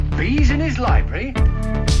Bees in his library?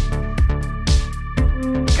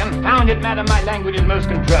 Confound it, madam, my language is most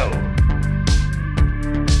controlled.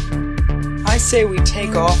 I say we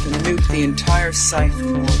take off and nuke the entire site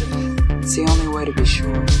from orbit. It's the only way to be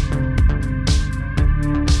sure.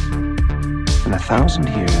 When 1,000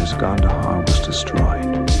 years Gondahar was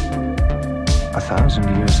destroyed,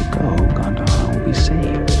 1,000 years ago Gondahar will be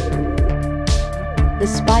saved. The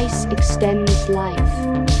spice extends life.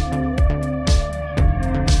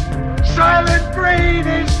 Silent breed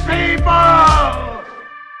is people!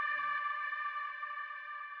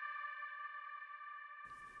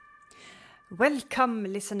 Welcome,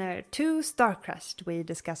 listener, to Starcrashed. We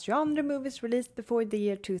discuss genre movies released before the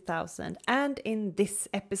year 2000, and in this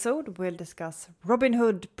episode we'll discuss Robin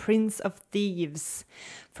Hood, Prince of Thieves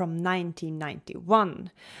from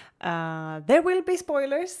 1991. There will be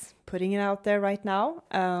spoilers, putting it out there right now,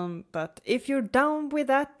 but if you're down with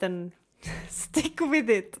that, then stick with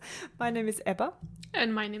it. My name is Ebba.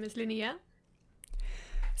 And my name is Linnea.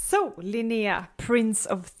 So, Linnea, Prince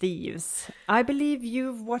of Thieves. I believe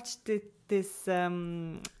you've watched this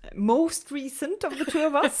most recent of the two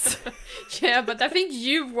of us. Yeah, but I think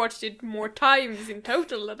you've watched it more times in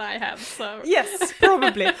total than I have, so... Yes,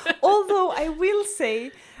 probably. Although I will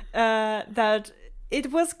say that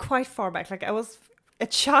it was quite far back. Like, I was a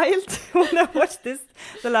child when I watched this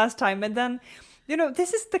the last time, and then... You know,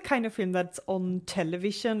 this is the kind of film that's on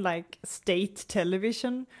television, like state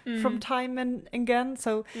television from time and again.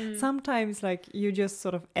 So sometimes, like, you just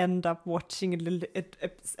sort of end up watching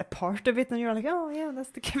a part of it, and you're like, oh, yeah, that's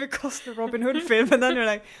the Kevin Costner Robin Hood film. And then you're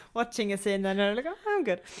like watching a scene, and you're like, oh, I'm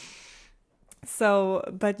good. So,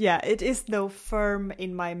 but yeah, it is though firm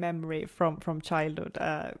in my memory from childhood.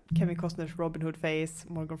 Kevin Costner's Robin Hood face,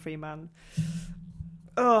 Morgan Freeman.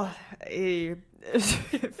 Oh,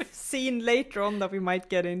 scene later on that we might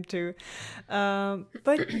get into.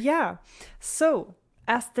 But yeah, so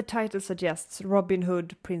as the title suggests, Robin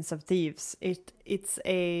Hood, Prince of Thieves, it's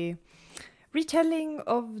a retelling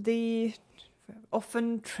of the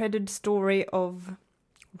often treaded story of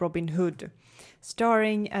Robin Hood,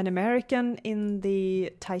 starring an American in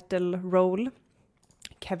the title role,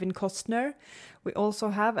 Kevin Costner. We also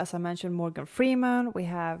have, as I mentioned, Morgan Freeman. We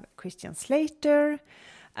have Christian Slater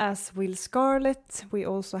as Will Scarlet. We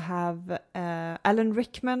also have Alan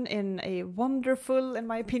Rickman in a wonderful, in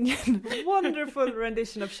my opinion, wonderful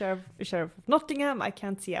rendition of Sheriff of Nottingham. I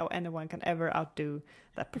can't see how anyone can ever outdo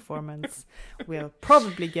that performance. We'll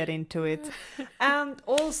probably get into it. And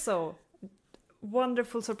also,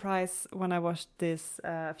 wonderful surprise when I watched this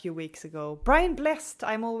a few weeks ago. Brian Blessed.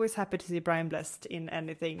 I'm always happy to see Brian Blessed in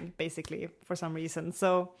anything, basically, for some reason.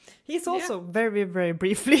 So he's also very, very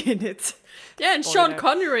briefly in it. Yeah, and Sean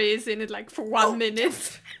Connery is in it like for 1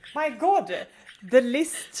 minute. My God, the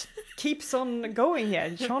list keeps on going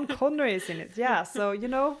here. Sean Connery is in it. Yeah, so, you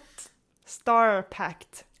know,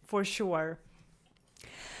 star-packed for sure.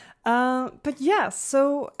 But yeah,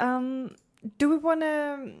 so do we want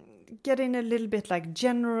to get in a little bit like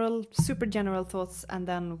super general thoughts, and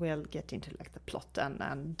then we'll get into like the plot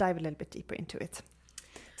and dive a little bit deeper into it.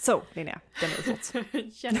 So, Linnea, general thoughts.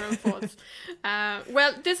 General thoughts.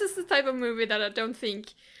 Well, this is the type of movie that I don't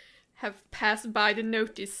think have passed by the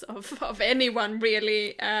notice of anyone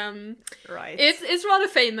really. Right. It's rather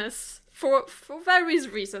famous for various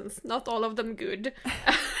reasons, not all of them good.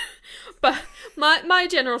 But my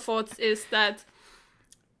general thoughts is that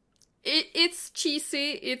it's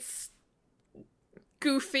cheesy, it's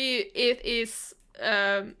goofy, it is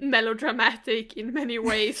melodramatic in many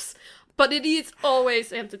ways, but it is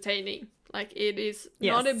always entertaining. Like, it is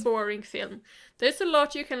not a boring film. There's a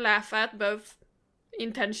lot you can laugh at, both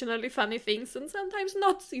intentionally funny things and sometimes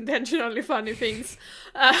not intentionally funny things.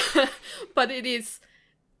 But it is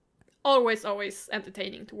always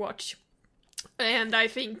entertaining to watch. And I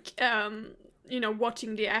think...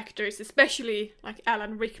 watching the actors, especially like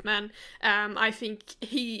Alan Rickman, I think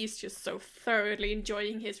he is just so thoroughly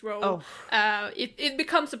enjoying his role. Oh. It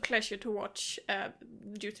becomes a pleasure to watch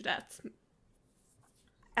due to that.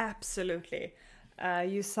 Absolutely.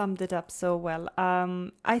 You summed it up so well.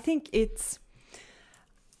 I think it's,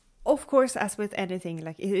 of course, as with anything,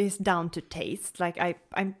 like, it is down to taste. Like,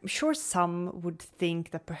 I'm sure some would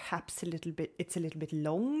think that perhaps it's a little bit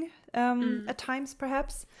long at times,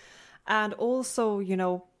 perhaps. And also,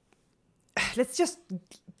 let's just,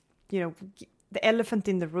 the elephant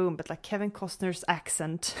in the room, but like Kevin Costner's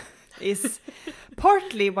accent is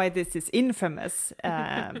partly why this is infamous.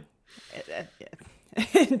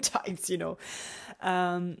 in times, you know.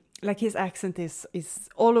 Like his accent is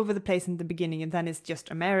all over the place in the beginning, and then it's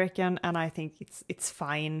just American, and I think it's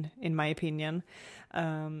fine in my opinion.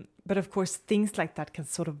 But of course, things like that can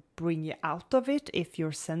sort of bring you out of it if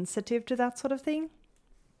you're sensitive to that sort of thing.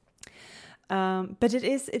 But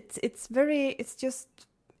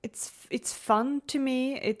it's fun to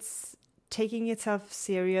me. It's taking itself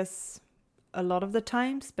serious a lot of the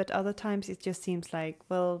times, but other times it just seems like,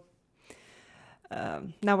 well,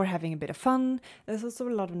 now we're having a bit of fun. There's also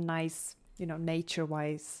a lot of nice, you know,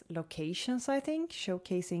 nature-wise locations, I think,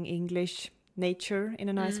 showcasing English nature in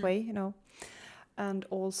a nice way, you know. And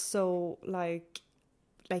also, like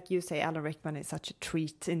you say, Alan Rickman is such a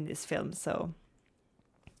treat in this film, so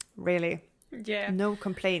really, no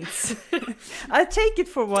complaints. I take it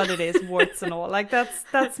for what it is, warts and all. Like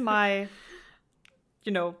that's my,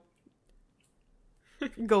 you know,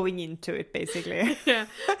 going into it basically. Yeah,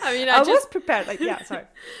 I mean, I was prepared. Like, yeah, sorry.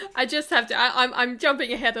 I just have to. I'm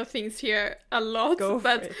jumping ahead of things here a lot.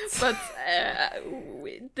 But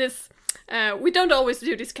this. We don't always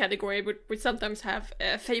do this category, but we sometimes have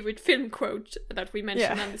a favorite film quote that we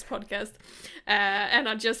mention on this podcast. And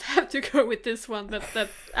I just have to go with this one that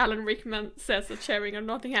Alan Rickman says at Sharing of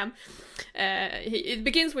Nottingham. It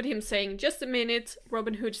begins with him saying, "Just a minute,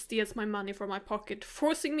 Robin Hood steals my money from my pocket,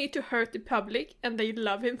 forcing me to hurt the public, and they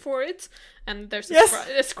love him for it." And there's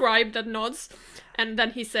a scribe that nods. And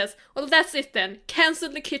then he says, "Well, that's it then. Cancel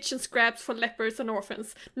the kitchen scraps for lepers and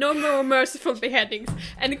orphans. No more merciful beheadings.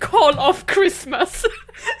 And call off Christmas."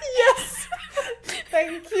 Yes!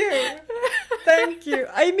 Thank you.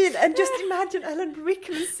 I mean, and just imagine Alan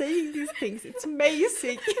Rickman saying these things. It's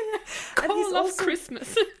amazing. Call off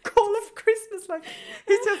Christmas. Call off Christmas. Like,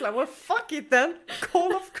 he's just like, well, fuck it then.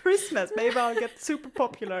 Call off Christmas. Maybe I'll get super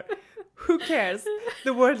popular. Who cares?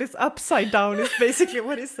 The world is upside down is basically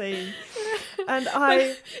what he's saying. And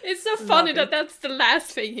it's so funny that that's the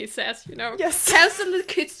last thing he says, you know. Yes. Cancel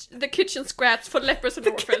the kitchen scraps for lepers and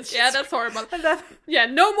orphans. Yeah, that's horrible.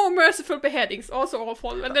 No more merciful beheadings, also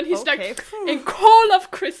awful. And then he's like, and call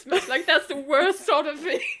off Christmas. Like, that's the worst sort of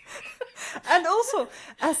thing. And also,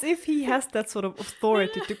 as if he has that sort of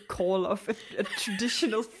authority to call off a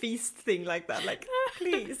traditional feast thing like that. Like,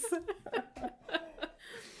 please.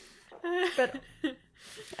 But,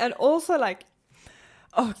 and also like,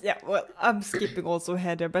 oh yeah, well, I'm skipping also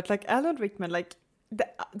Heather, but like Alan Rickman, like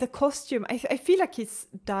the costume, I feel like he's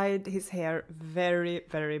dyed his hair very,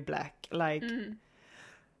 very black, like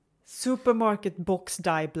supermarket box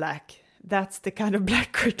dye black. That's the kind of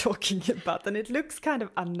black we're talking about, and it looks kind of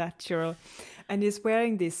unnatural. And he's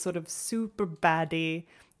wearing this sort of super baddie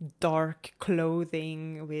dark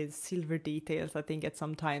clothing with silver details, I think, at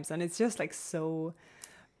some times, and it's just like so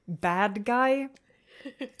bad guy.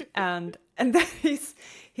 and then he's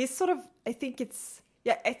sort of, I think it's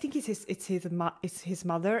his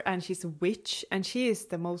mother, and she's a witch, and she is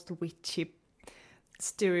the most witchy,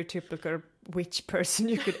 stereotypical witch person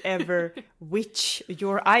you could ever witch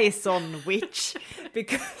your eyes on, witch,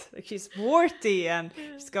 because like, she's warty and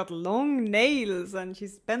she's got long nails and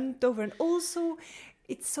she's bent over, and also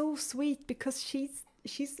it's so sweet because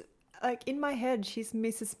she's like, in my head, she's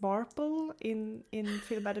Mrs. Marple in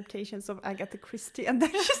film adaptations of Agatha Christie, and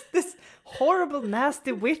then she's this horrible,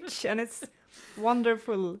 nasty witch, and it's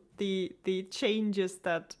wonderful, the changes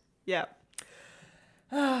that, yeah.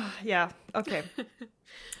 Yeah, okay.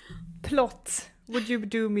 Plot, would you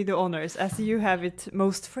do me the honors, as you have it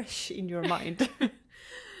most fresh in your mind?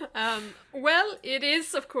 Well, it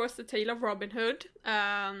is, of course, the tale of Robin Hood,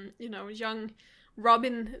 young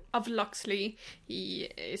Robin of Locksley. He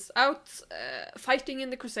is out fighting in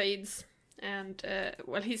the Crusades, and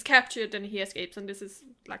he's captured and he escapes, and this is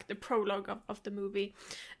like the prologue of the movie.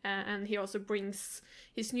 And he also brings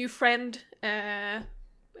his new friend,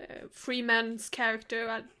 Freeman's character,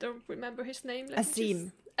 I don't remember his name.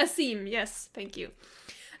 Asim, yes, thank you.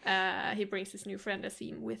 He brings his new friend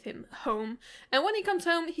Asim with him home, and when he comes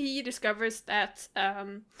home, he discovers that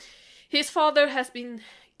his father has been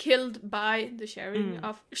killed by the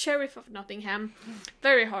sheriff of Nottingham.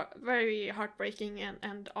 Very heartbreaking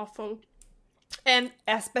and awful. And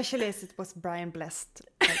especially as it was Brian Blessed.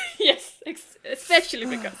 Yes, especially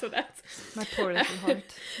because of that. My poor little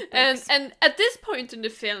heart. And at this point in the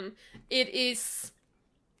film, it is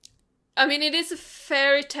a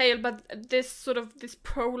fairy tale, but this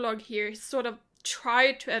prologue here sort of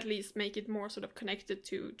tried to at least make it more sort of connected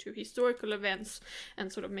to historical events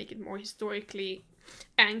and sort of make it more historically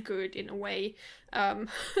anchored in a way.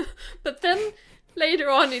 But then later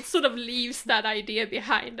on it sort of leaves that idea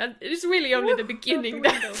behind, and it is really only the beginning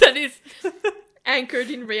that is anchored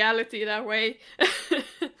in reality that way.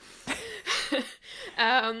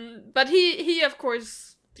 But he of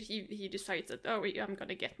course he decides that I'm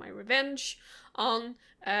gonna get my revenge on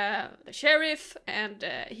the sheriff, and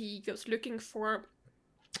he goes looking for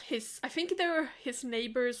I think they're his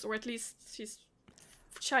neighbors, or at least his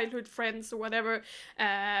childhood friends or whatever,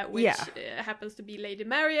 which happens to be Lady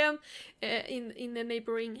Marian in a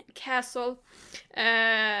neighboring castle,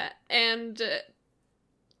 and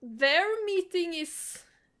their meeting is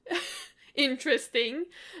interesting.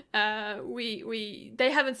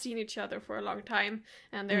 They haven't seen each other for a long time,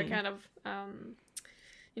 and they're kind of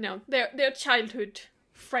they're childhood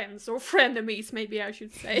friends, or frenemies, maybe I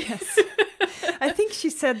should say. Yes. I think she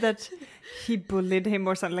said that he bullied him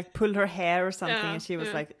or something, like pulled her hair or something, and she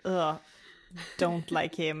was like, ugh, don't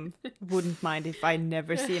like him, wouldn't mind if I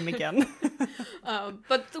never see him again.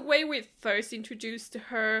 But the way we first introduced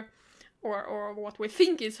her, or what we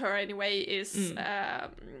think is her anyway, is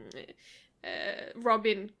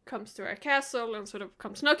Robin comes to her castle and sort of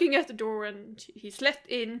comes knocking at the door, and he's let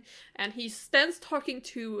in, and he stands talking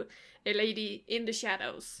to a lady in the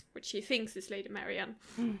shadows, which he thinks is Lady Marian.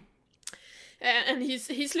 And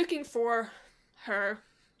he's looking for her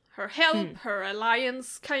help, her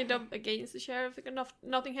alliance, kind of, against the sheriff of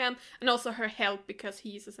Nottingham, and also her help because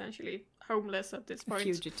he's essentially homeless at this point. A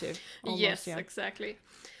fugitive. Almost, yes, exactly.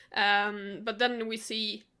 But then we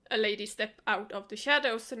see a lady step out of the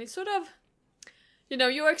shadows, and it's sort of,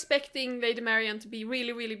 you're expecting Lady Marian to be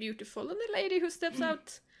really, really beautiful, and the lady who steps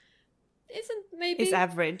out isn't maybe... It's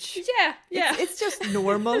average. Yeah. It's just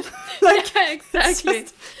normal. Yeah, exactly.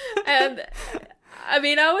 And, I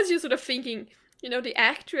mean, I was just sort of thinking, the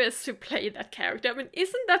actress who played that character, I mean,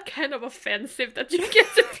 isn't that kind of offensive that you get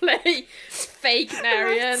to play fake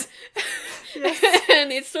Marian? Yes.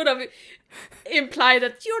 And it's sort of implied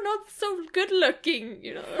that you're not so good looking,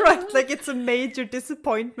 Right, like it's a major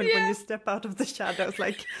disappointment when you step out of the shadows.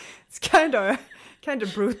 Like, it's kind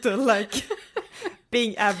of brutal, like...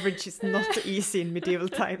 Being average is not easy in medieval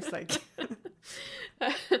times, like.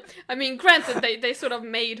 I mean, granted, they sort of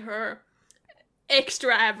made her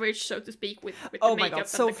extra average, so to speak, with the makeup. Oh my god,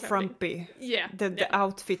 so frumpy. Yeah. The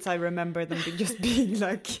outfits, I remember them just being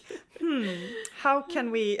like, how can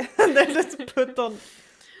we? And then let's put on.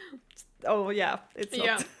 Oh yeah, it's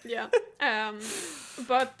not. Yeah.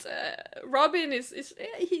 But Robin is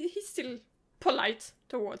he's still polite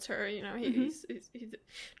towards her, he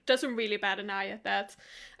doesn't really bat an eye at that,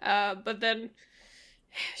 but then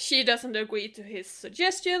she doesn't agree to his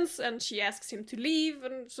suggestions, and she asks him to leave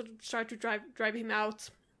and sort of try to drive him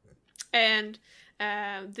out, and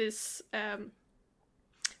this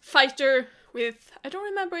fighter with, I don't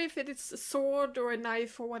remember if it's a sword or a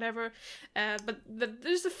knife or whatever, but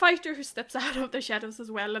there's a fighter who steps out of the shadows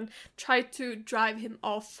as well and try to drive him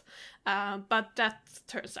off, but that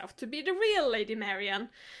turns out to be the real Lady Marian,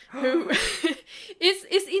 who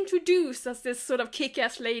is introduced as this sort of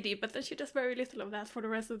kick-ass lady, but then she does very little of that for the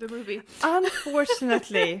rest of the movie.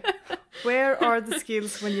 Unfortunately. Where are the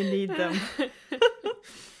skills when you need them?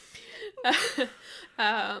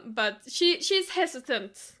 But she's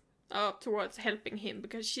hesitant towards helping him,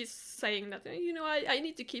 because she's saying that, I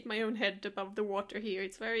need to keep my own head above the water here.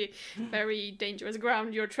 It's very, very dangerous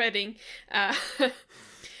ground you're treading.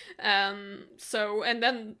 So, and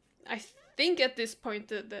then I think at this point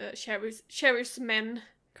the sheriff's men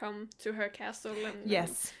come to her castle, and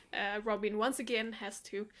yes, Robin once again has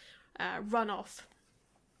to run off.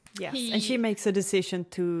 Yes, and she makes a decision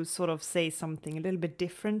to sort of say something a little bit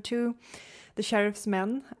different to the sheriff's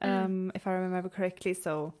men, if I remember correctly.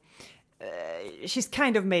 So she's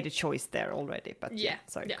kind of made a choice there already. But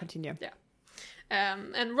continue. Yeah.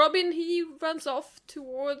 And Robin, he runs off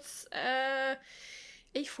towards a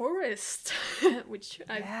forest, which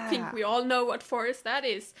I think we all know what forest that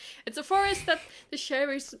is. It's a forest that the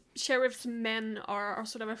sheriff's men are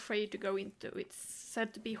sort of afraid to go into. It's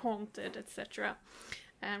said to be haunted, etc.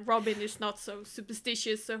 And Robin is not so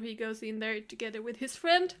superstitious, so he goes in there together with his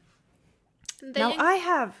friend. Now I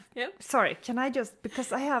have... Sorry, can I just...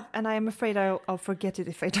 Because I have, and I am afraid I'll forget it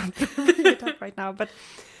if I don't bring it up right now, but...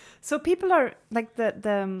 So people are, like,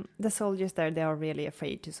 the soldiers there, they are really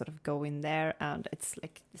afraid to sort of go in there, and it's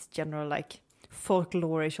like this general, like,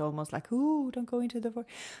 folklorish almost, like, ooh, don't go into the forest.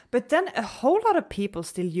 But then a whole lot of people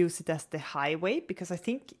still use it as the highway, because I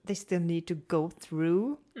think they still need to go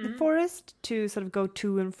through the forest to sort of go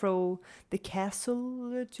to and fro the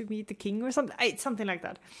castle to meet the king or something like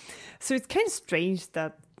that. So it's kind of strange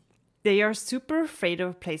that they are super afraid of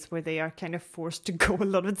a place where they are kind of forced to go a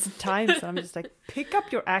lot of the time. So I'm just like, pick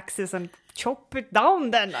up your axes and chop it down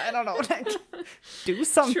then. I don't know, like, do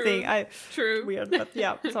something. True. Weird, but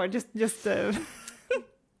yeah, sorry, just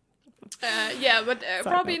But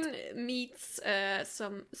Robin meets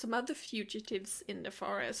some other fugitives in the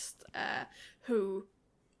forest who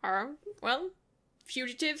are, well,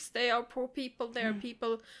 fugitives. They are poor people. They are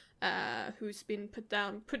people who's been put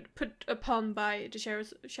upon by the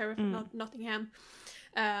sheriff of Nottingham,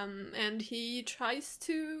 and he tries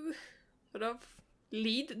to sort of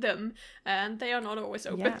lead them, and they are not always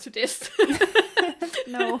open to this.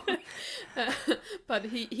 No. But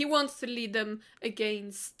he wants to lead them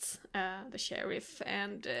against the sheriff,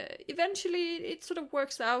 and eventually it sort of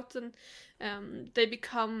works out, and they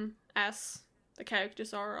become, as the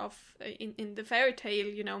characters are of in the fairy tale,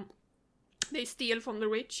 you know, they steal from the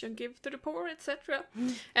rich and give to the poor, etc.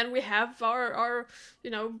 And we have our you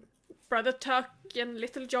know, Brother Tuck and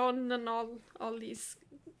Little John and all these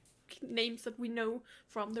names that we know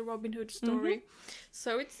from the Robin Hood story.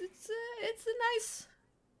 So it's a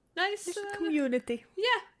nice community.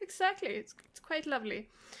 Yeah, exactly. It's quite lovely.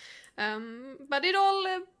 But it all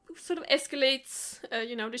sort of escalates.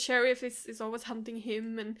 You know, the sheriff is always hunting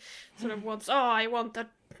him and sort of wants, I want that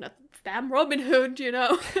damn Robin Hood, you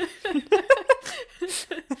know.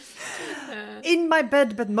 In my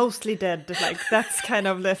bed, but mostly dead. Like, that's kind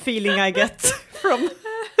of the feeling I get from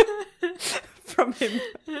him.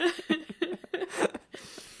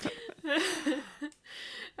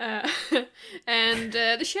 And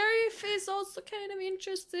the sheriff is also kind of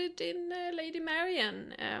interested in Lady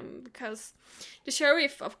Marian, because the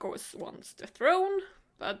sheriff, of course, wants the throne,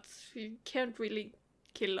 but he can't really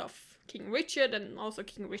kill off King Richard, and also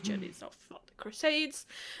King Richard is off on the Crusades.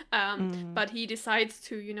 But he decides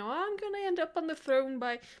to, you know, I'm gonna end up on the throne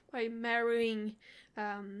by marrying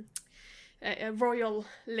a royal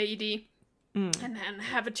lady. And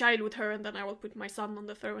have a child with her, and then I will put my son on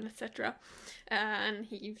the throne, etc. And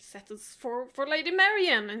he settles for Lady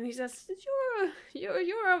Marian, and he says,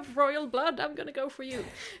 "You're of royal blood. I'm gonna go for you."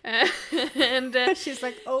 And she's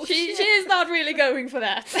like, "Oh, she is not really going for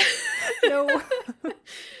that." No.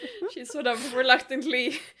 She sort of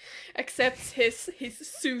reluctantly accepts his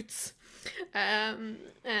suits.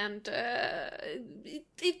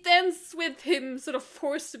 It ends with him sort of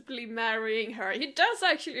forcibly marrying her. He does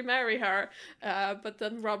actually marry her, but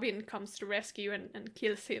then Robin comes to rescue and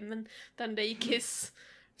kills him, and then they kiss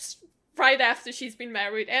right after she's been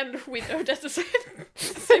married and widowed at the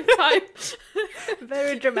same time.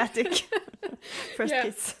 Very dramatic. First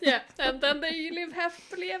kiss. Yeah, and then they live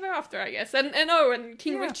happily ever after, I guess. And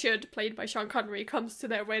King Richard, played by Sean Connery, comes to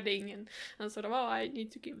their wedding and sort of, I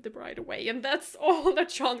need to give the bride away. And that's all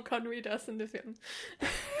that Sean Connery does in the film.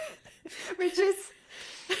 Which is,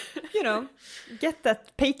 you know, get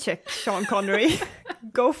that paycheck, Sean Connery.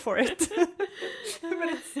 Go for it.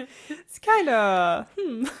 But it's kind of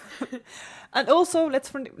And also,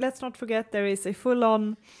 let's not forget, there is a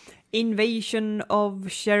full-on invasion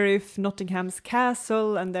of Sheriff Nottingham's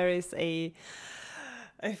castle, and there is a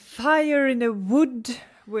fire in a wood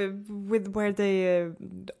with where the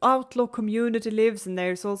outlaw community lives, and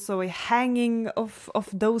there's also a hanging of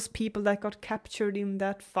those people that got captured in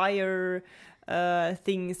that fire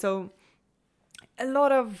thing. So a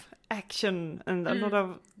lot of action and a lot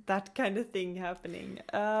of that kind of thing happening.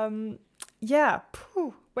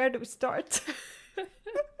 Where do we start?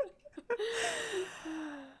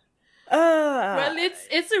 Well,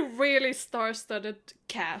 it's a really star-studded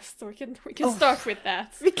cast. So we can start with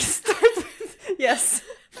that. We can start with yes.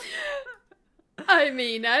 I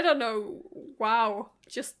mean, I don't know. Wow,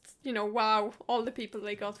 just wow, all the people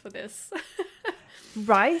they got for this.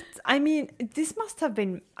 Right. I mean, this must have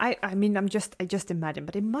been. I just imagine,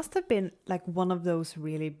 but it must have been like one of those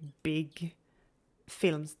really big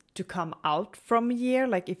films to come out from a year.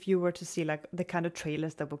 Like if you were to see like the kind of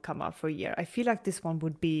trailers that would come out for a year, I feel like this one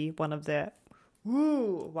would be one of the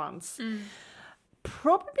ones.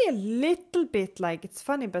 Probably a little bit like, it's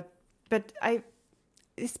funny, but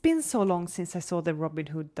it's been so long since I saw the Robin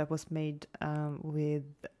Hood that was made with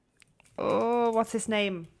what's his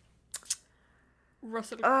name?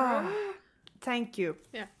 Russell Crowe. Thank you.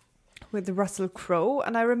 Yeah. With Russell Crowe,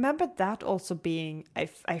 and I remember that also being, I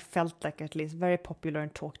felt like at least very popular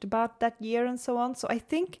and talked about that year and so on. So I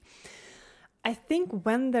think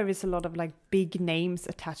when there is a lot of like big names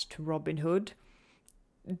attached to Robin Hood,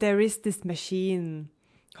 there is this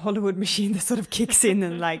Hollywood machine that sort of kicks in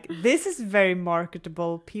and like, this is very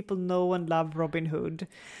marketable. People know and love Robin Hood.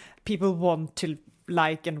 People want to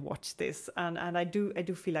like and watch this, and I do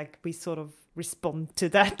feel like we sort of respond to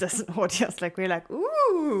that as an audience. Like we're like,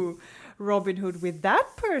 ooh, Robin Hood with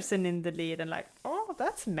that person in the lead, and like, oh,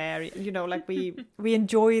 that's Mary, like we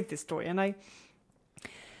enjoy this story, and I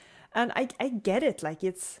get it. Like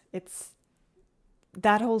it's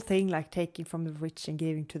that whole thing, like taking from the rich and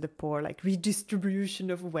giving to the poor, like redistribution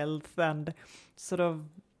of wealth and sort of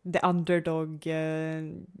the underdog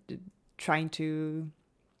trying to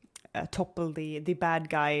topple the bad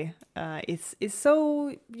guy is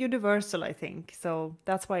so universal, I think. So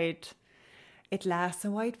that's why it lasts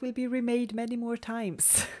and why it will be remade many more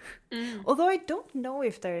times. Although I don't know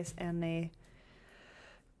if there is any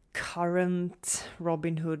current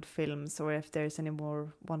Robin Hood films or if there's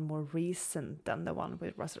one more recent than the one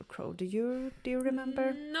with Russell Crowe. Do you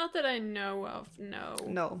remember? Not that I know of,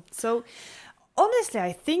 no. So honestly,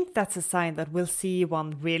 I think that's a sign that we'll see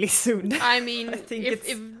one really soon. I mean, I think if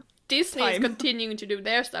Disney is continuing to do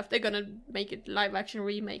their stuff, they're gonna make a live action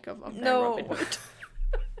remake of their Robin Hood.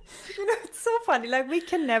 It's so funny. Like, we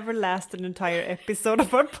can never last an entire episode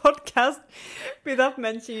of our podcast without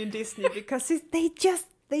mentioning Disney, because they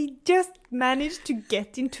just managed to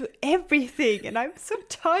get into everything, and I'm so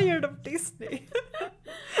tired of Disney.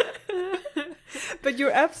 But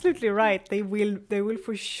you're absolutely right. They will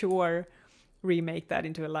for sure remake that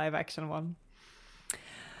into a live action one.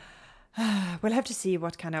 We'll have to see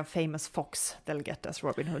what kind of famous fox they'll get as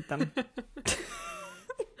Robin Hood then.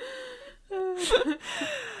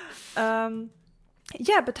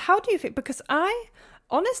 Yeah, but how do you feel? Because I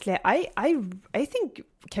think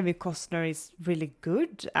Kevin Costner is really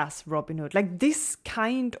good as Robin Hood. Like, this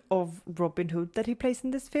kind of Robin Hood that he plays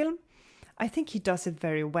in this film, I think he does it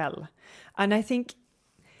very well. And I think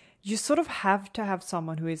you sort of have to have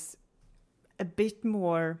someone who is a bit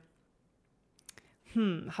more,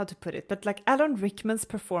 how to put it, but like Alan Rickman's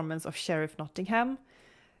performance of Sheriff Nottingham,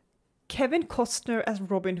 Kevin Costner as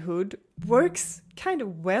Robin Hood works kind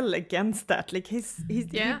of well against that. Like, he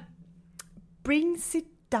brings it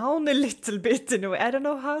down a little bit in a way. I don't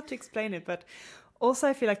know how to explain it, but also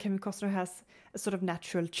I feel like Kevin Costner has a sort of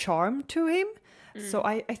natural charm to him. So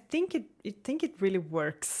I think it really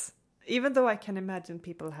works. Even though I can imagine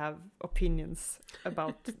people have opinions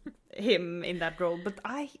about him in that role, but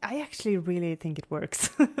I actually really think it works.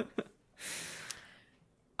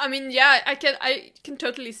 I mean, yeah, I can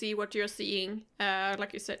totally see what you're seeing.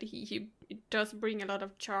 Like you said, he does bring a lot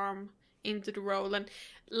of charm into the role, and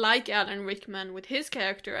like Alan Rickman with his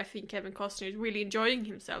character, I think Kevin Costner is really enjoying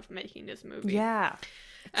himself making this movie. Yeah,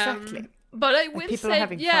 exactly. But I will say,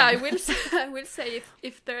 I will say,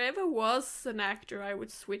 if there ever was an actor I would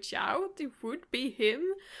switch out, it would be him,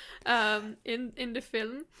 in the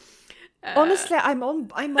film. Honestly, I'm on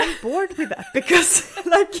board with that, because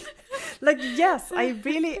like yes, I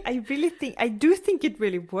really think it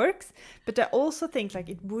really works, but I also think like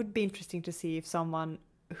it would be interesting to see if someone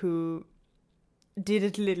who did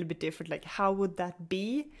it a little bit different, like how would that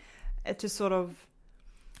be, to sort of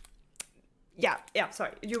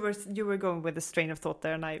sorry, you were going with a strain of thought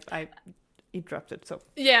there, and I interrupted. So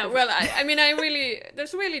yeah, well, I mean,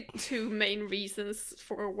 there's really two main reasons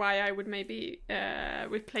for why I would maybe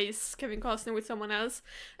replace Kevin Costner with someone else.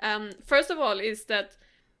 First of all is that,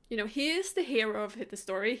 you know, he is the hero of the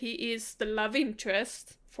story. He is the love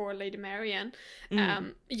interest for Lady Marian.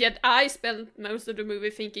 Yet I spent most of the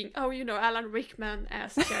movie thinking, oh, you know, Alan Rickman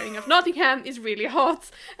as Sheriff of Nottingham is really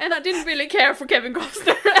hot, and I didn't really care for Kevin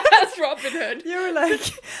Costner as Robin Hood. You were like,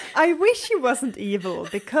 I wish he wasn't evil,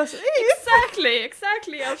 because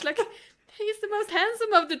exactly. I was like, he's the most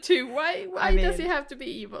handsome of the two. Why does he have to be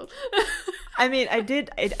evil? I mean, I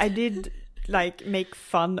did like make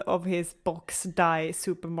fun of his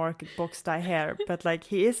supermarket box dye hair, but like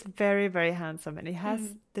he is very, very handsome, and he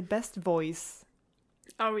has the best voice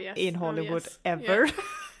in Hollywood ever.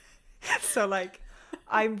 Yeah. So like,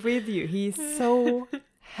 I'm with you. He's so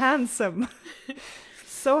handsome.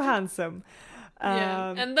 So handsome.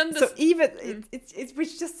 And then it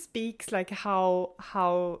which just speaks like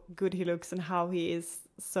how good he looks and how he is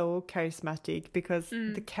so charismatic, because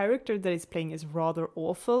the character that he's playing is rather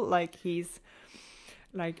awful. Like, he's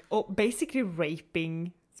like basically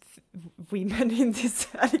raping women in this.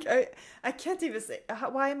 Like, I can't even say,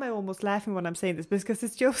 why am I almost laughing when I'm saying this, because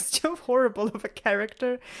it's just so horrible of a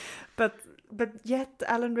character, but yet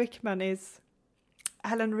Alan Rickman.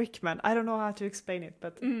 I don't know how to explain it,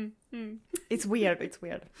 but it's weird.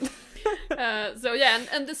 So yeah,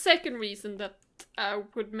 and the second reason that I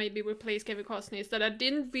would maybe replace Kevin Costner is that I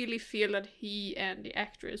didn't really feel that he and the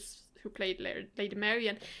actress who played Lady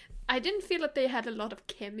Marian, I didn't feel that they had a lot of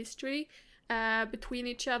chemistry between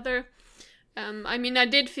each other. I mean, I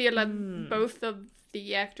did feel that both of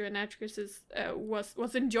the actor and actresses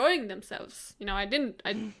was enjoying themselves. You know, I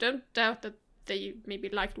don't doubt that they maybe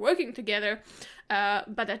liked working together,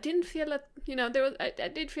 but I didn't feel that, you know, I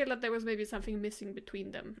did feel that there was maybe something missing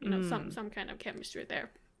between them. You know, some kind of chemistry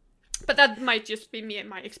there. But that might just be me and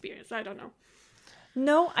my experience. I don't know.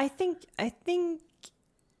 No, I think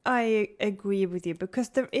I agree with you, because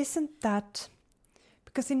there isn't that.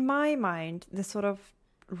 Because in my mind, the sort of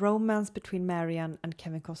romance between Marianne and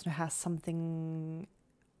Kevin Costner has something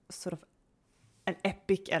sort of an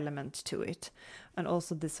epic element to it, and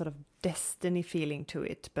also this sort of destiny feeling to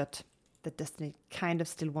it, but the destiny kind of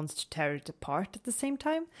still wants to tear it apart at the same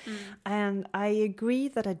time. And I agree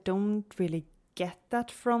that I don't really get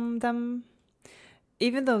that from them,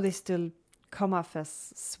 even though they still come off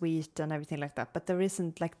as sweet and everything like that, but there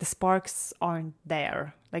isn't, like, the sparks aren't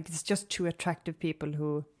there. Like, it's just two attractive people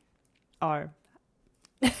who are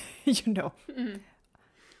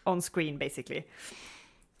on screen, basically.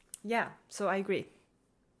 Yeah, so I agree.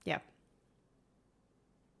 Yeah.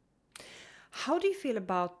 How do you feel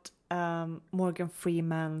about Morgan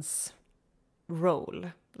Freeman's role?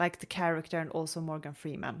 Like the character and also Morgan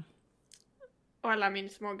Freeman? Well, I mean,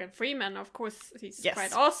 it's Morgan Freeman. Of course, he's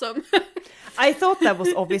quite awesome. I thought that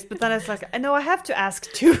was obvious, but then it's like, I know I have to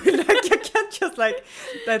ask too. Like, I can't just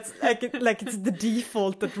that's like it's the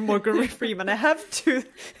default that Morgan Freeman. I have to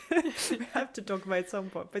talk about it at some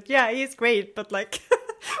point. But yeah, he's great. But like,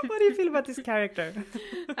 what do you feel about this character?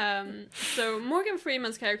 So Morgan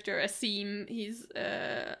Freeman's character Asim, he's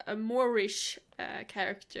a Moorish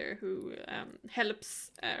character who helps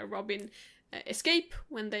Robin escape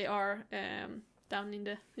when they are down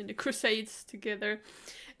in the Crusades together.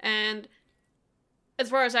 And as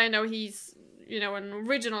far as I know, he's an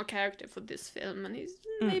original character for this film, and he's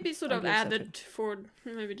maybe sort of added for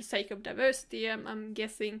maybe the sake of diversity, I'm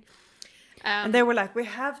guessing. And they were like, we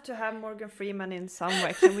have to have Morgan Freeman in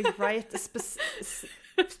somewhere. Can we write a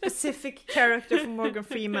specific character for Morgan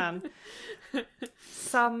Freeman?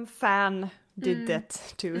 Some fan did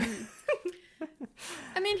that too.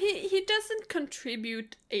 I mean, he doesn't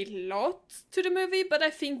contribute a lot to the movie, but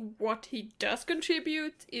I think what he does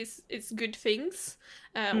contribute is good things,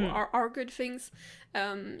 or are good things.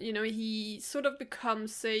 He sort of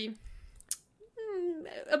becomes a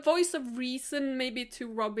voice of reason, maybe, to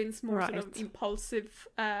Robin's more sort of impulsive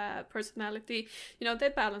personality. They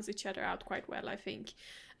balance each other out quite well, I think.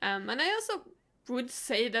 And I also would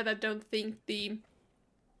say that I don't think the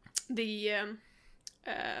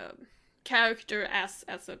character as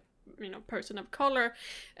a person of color,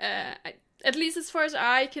 at least as far as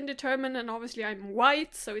I can determine, and obviously I'm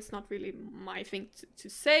white, so it's not really my thing to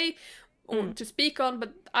say or to speak on,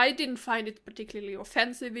 but I didn't find it particularly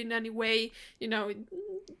offensive in any way.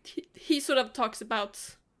 He sort of talks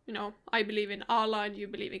about, I believe in Allah and you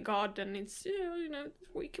believe in God, and it's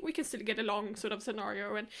we can still get along sort of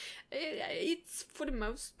scenario, and it's for the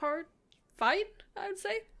most part fine, I would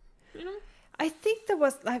say. I think there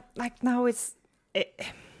was like now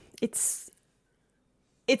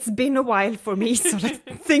it's been a while for me, so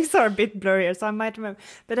things are a bit blurrier, so I might remember.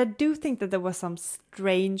 But I do think that there was some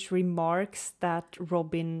strange remarks that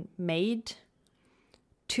Robin made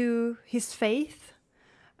to his faith,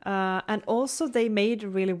 and also they made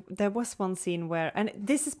there was one scene where, and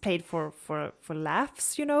this is played for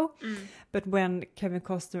laughs, but when Kevin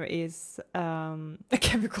Costner is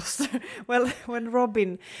when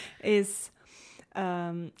Robin is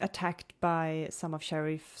attacked by some of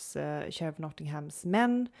Sheriff Nottingham's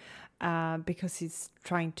men because he's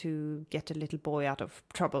trying to get a little boy out of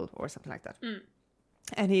trouble or something like that.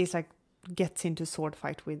 And he's like gets into sword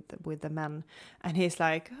fight with the men, and he's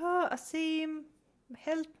like, "Oh, Asim,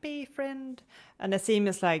 help me, friend." And Asim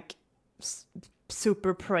is like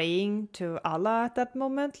super praying to Allah at that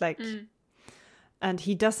moment, like, and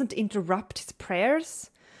he doesn't interrupt his prayers.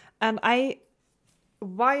 And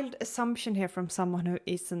wild assumption here from someone who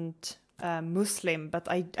isn't Muslim, but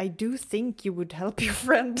I do think you would help your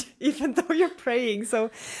friend even though you're praying.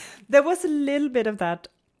 So there was a little bit of that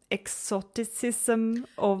exoticism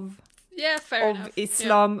of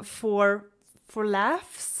Islam for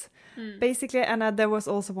laughs, basically. And there was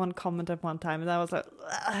also one comment at one time, and I was like,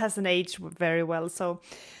 hasn't aged very well. So,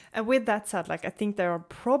 and with that said, like, I think there are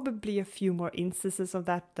probably a few more instances of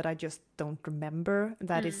that I just don't remember.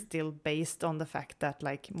 That is still based on the fact that,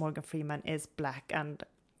 like, Morgan Freeman is black and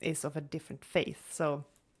is of a different faith. So,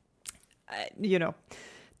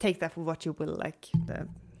 take that for what you will, like,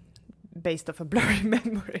 based off a blurry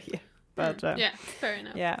memory. But yeah, fair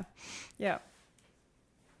enough. Yeah.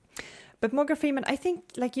 But Morgan Freeman, I think,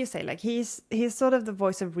 like you say, like he's sort of the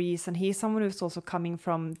voice of reason. He's someone who's also coming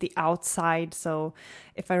from the outside. So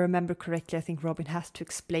if I remember correctly, I think Robin has to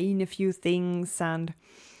explain a few things, and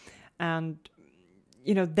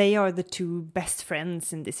they are the two best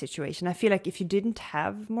friends in this situation. I feel like if you didn't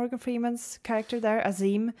have Morgan Freeman's character there,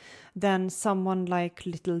 Asim, then someone like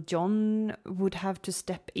Little John would have to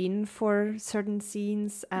step in for certain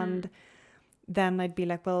scenes, and then I'd be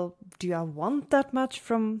like, well, do I want that much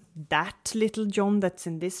from that little John that's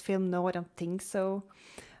in this film? No, I don't think so.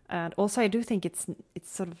 And also, I do think it's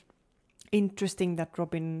sort of interesting that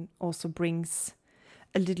Robin also brings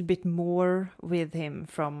a little bit more with him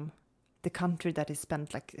from the country that he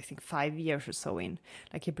spent, like, I think 5 years or so in.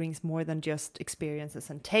 Like, he brings more than just experiences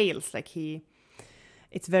and tales. Like,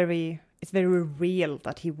 it's very real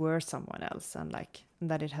that he were someone else, and like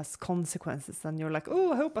that it has consequences. And you're like,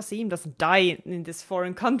 oh, I hope Asim doesn't die in this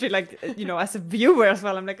foreign country. Like, you know, as a viewer as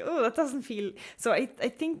well, I'm like, oh, that doesn't feel. So I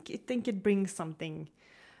think it brings something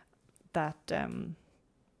that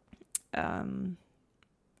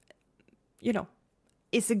you know,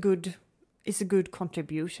 is a good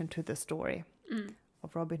contribution to the story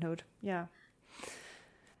of Robin Hood. Yeah.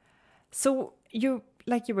 So you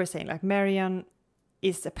were saying, like, Marian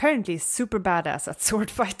is apparently super badass at sword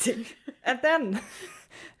fighting, and then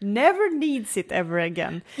never needs it ever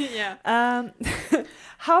again. Yeah.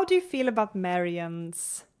 How do you feel about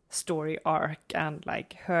Marian's story arc and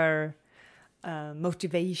like her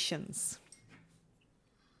motivations?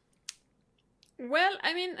 Well,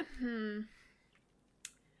 I mean,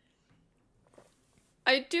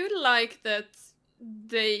 I do like that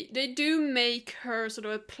they do make her sort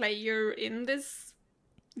of a player in this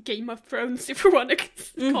Game of Thrones, if we want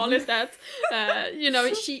to call it that. You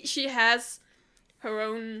know, she has her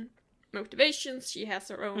own motivations. She has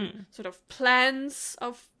her own sort of plans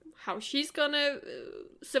of how she's gonna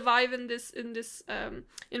survive in this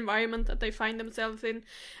environment that they find themselves in,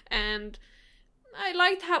 and I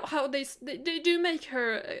liked how they do make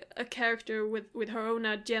her a character with her own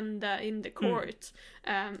agenda in the court.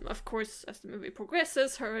 Of course, as the movie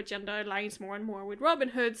progresses, her agenda aligns more and more with Robin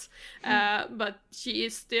Hood's, but she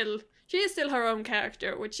is still her own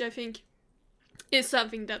character, which I think is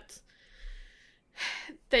something that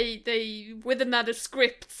they with another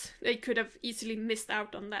script they could have easily missed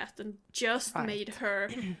out on that and just made her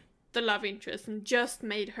the love interest and just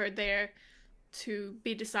made her there to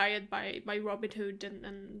be desired by Robin Hood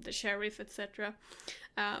and the sheriff, etc.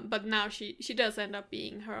 But now she does end up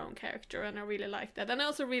being her own character, and I really like that. And I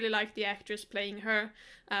also really like the actress playing her.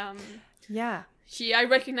 I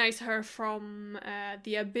recognize her from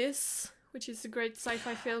The Abyss, which is a great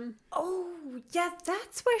sci-fi film. Oh, yeah,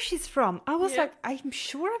 that's where she's from. I was like, I'm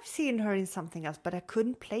sure I've seen her in something else, but I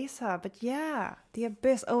couldn't place her. But yeah, The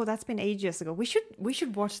Abyss. Oh, that's been ages ago. We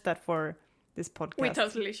should watch that for this podcast. We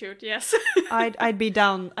totally should, yes. I'd be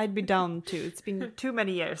down too. It's been too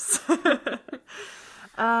many years.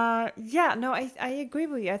 I agree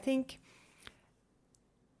with you. I think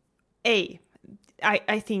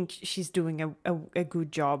I think she's doing a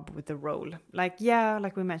good job with the role. Like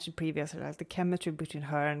we mentioned previously, like the chemistry between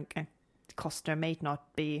her and Costner may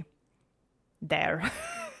not be there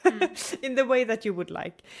in the way that you would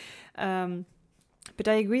like. But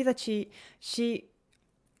I agree that she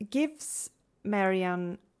gives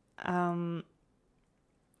Marian, like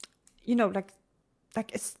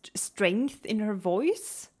a strength in her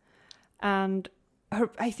voice, and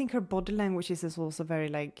I think her body language is also very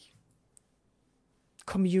like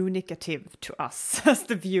communicative to us as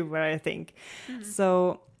the viewer, I think.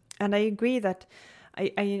 So, and I agree that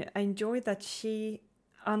I enjoy that she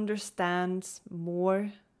understands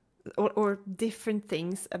more or different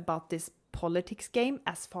things about this politics game,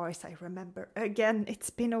 as far as I remember. Again,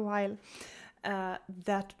 it's been a while.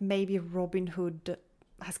 That maybe Robin Hood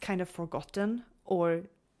has kind of forgotten, or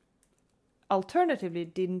alternatively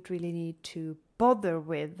didn't really need to bother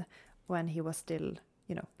with when he was still,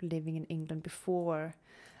 living in England before.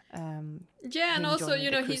 And also,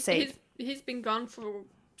 he's been gone for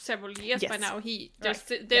several years by now.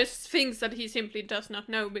 There's things that he simply does not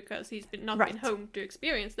know because he's not been home to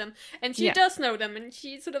experience them, and she does know them, and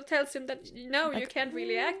she sort of tells him that you can't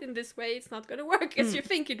really act in this way. It's not going to work as you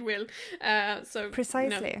think it will. So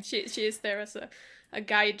precisely, she is there as a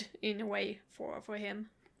guide in a way for him.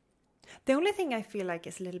 The only thing I feel like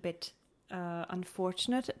is a little bit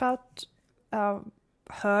unfortunate about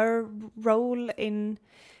her role in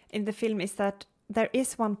the film is that there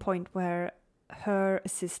is one point where her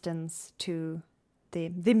assistance to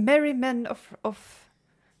the merry men of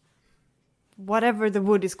whatever the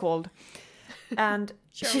wood is called, and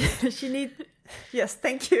she needs, yes,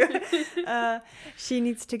 thank you, she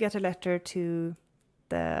needs to get a letter to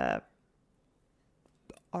the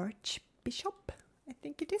Archbishop, I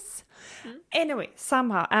think it is. Anyway,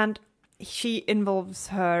 somehow, and she involves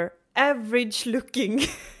her average looking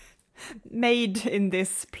maid in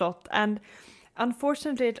this plot, and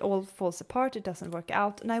unfortunately it all falls apart. It doesn't work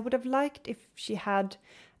out, and I would have liked if she had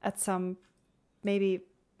at some maybe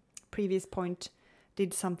previous point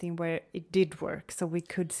did something where it did work, so we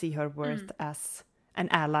could see her worth as an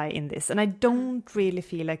ally in this. And I don't really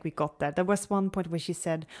feel like we got that. There was one point where she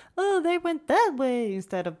said, oh, they went that way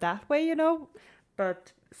instead of that way, you know,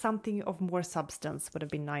 but something of more substance would have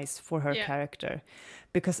been nice for her character,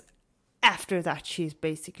 because after that she's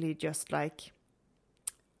basically just like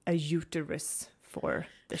a uterus for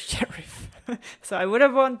the sheriff. So I would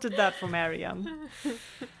have wanted that for Marianne.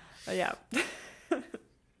 Yeah.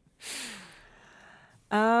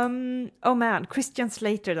 Oh man, Christian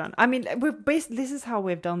Slater then. I mean, this is how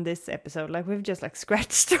we've done this episode. Like, we've just like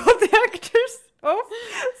scratched all the actors off.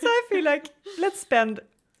 So I feel like let's spend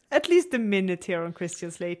at least a minute here on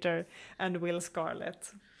Christian Slater and Will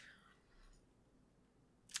Scarlet.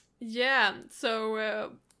 Yeah,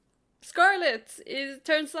 so Scarlet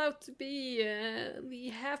turns out to be the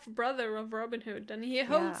half brother of Robin Hood, and he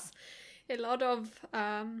holds a lot of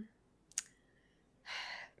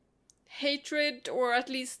hatred, or at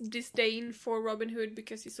least disdain, for Robin Hood,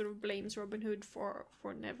 because he sort of blames Robin Hood for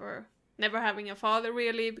never having a father,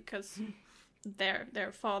 really, because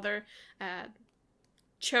their father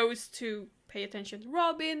chose to pay attention to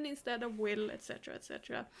Robin instead of Will, etc.,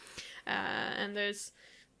 etc. And there's,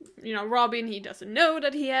 you know, Robin, he doesn't know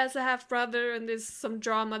that he has a half brother, and there's some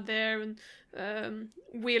drama there, and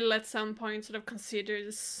Will at some point sort of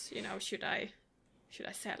considers, you know, should I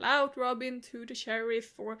sell out Robin to the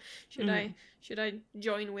sheriff, or should I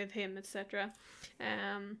join with him, etc.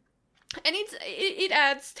 And it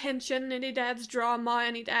adds tension, and it adds drama,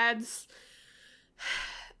 and it adds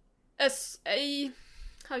a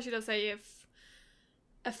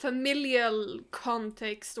familial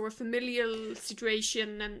context, or familial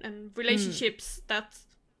situation and relationships that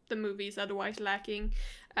the movie is otherwise lacking.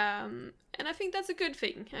 And I think that's a good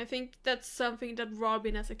thing. I think that's something that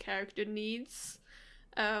Robin as a character needs.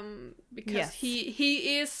 Because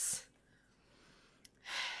he is,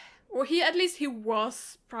 or he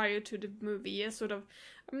was prior to the movie, a sort of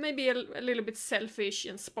maybe a little bit selfish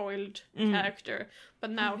and spoiled character,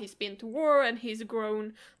 but now he's been to war and he's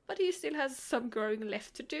grown, but he still has some growing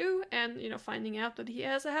left to do, and, you know, finding out that he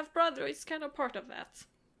has a half brother is kind of part of that.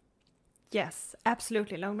 Yes,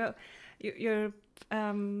 absolutely. No, you're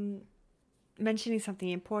mentioning something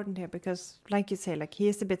important here, because like you say, like, he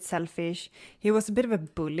is a bit selfish. He was a bit of a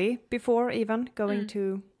bully before even going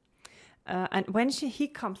to and when he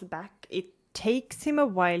comes back, it takes him a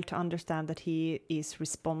while to understand that he is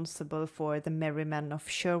responsible for the merry men of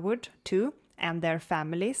Sherwood too, and their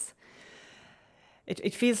families.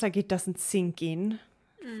 It feels like it doesn't sink in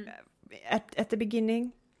at the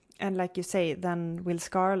beginning, and like you say, then Will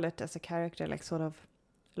Scarlet as a character like sort of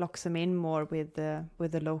locks him in more with the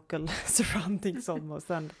local surroundings almost,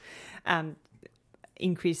 and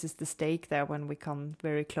increases the stake there when we come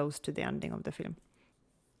very close to the ending of the film.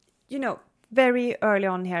 You know, very early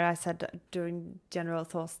on here, I said during general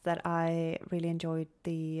thoughts that I really enjoyed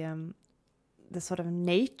the sort of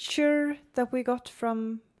nature that we got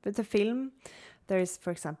from the film. There is,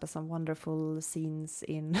 for example, some wonderful scenes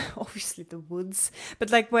in obviously the woods, but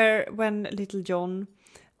like when Little John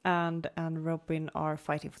and Robin are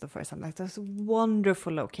fighting for the first time, like, that's a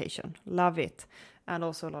wonderful location, love it, and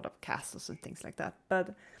also a lot of castles and things like that.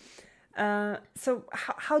 But so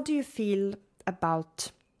how do you feel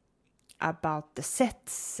about the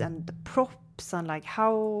sets and the props, and like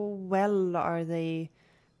how well are they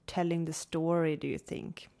telling the story, do you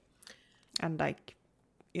think, and like,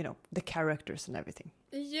 you know, the characters and everything?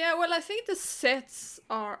 Yeah, well, I think the sets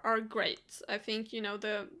are great. I think, you know,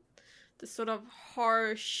 the sort of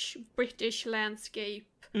harsh British landscape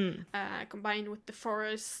combined with the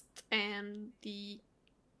forest and the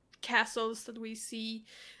castles that we see,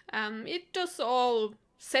 it does all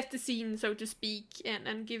set the scene, so to speak,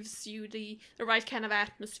 and gives you the right kind of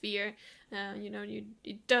atmosphere. You know,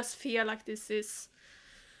 it does feel like this is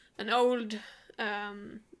an old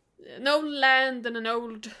land and an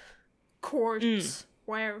old court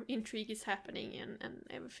where intrigue is happening and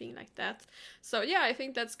everything like that. So yeah, I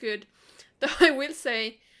think that's good. Though I will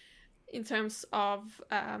say, in terms of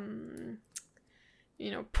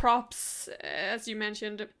you know, props, as you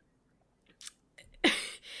mentioned,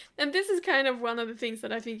 and this is kind of one of the things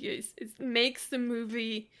that I think it makes the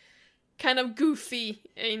movie kind of goofy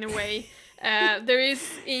in a way. There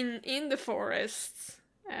is in the forests,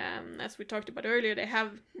 as we talked about earlier, they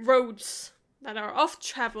have roads that are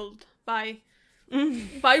oft-traveled by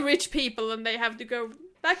rich people, and they have to go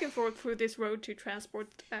back and forth through this road to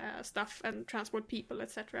transport stuff and transport people,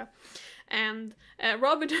 etc. And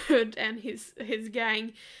Robin Hood and his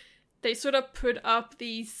gang, they sort of put up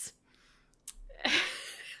these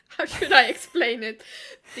how should I explain it?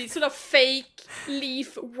 These sort of fake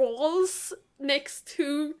leaf walls next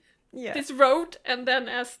to this road, and then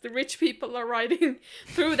as the rich people are riding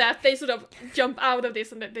through that, they sort of jump out of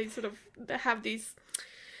this, and they sort of have these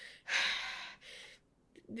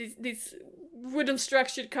wooden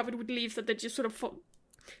structure covered with leaves that they just sort of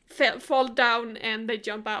fall down and they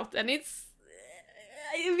jump out, and it's.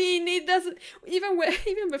 I mean, it doesn't even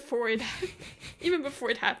before it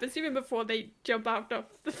happens, even before they jump out of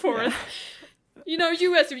the forest. You know,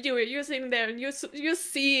 you as a viewer, you're sitting there and you're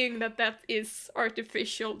seeing that is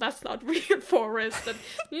artificial. That's not real forest. And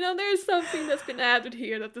you know, there's something that's been added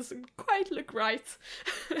here that doesn't quite look right.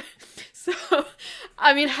 So,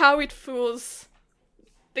 I mean, how it fools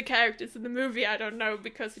the characters in the movie, I don't know,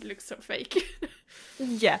 because it looks so fake.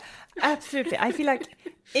 Yeah, absolutely. I feel like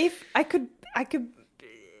if I could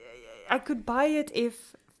buy it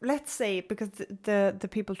if, let's say, because the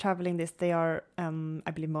people traveling this, they are,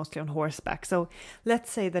 I believe, mostly on horseback. So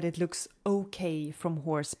let's say that it looks okay from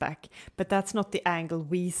horseback, but that's not the angle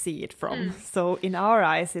we see it from. So in our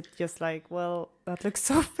eyes, it's just like, well, that looks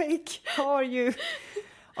so fake. How are you?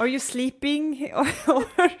 Are you sleeping? or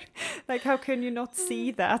like, how can you not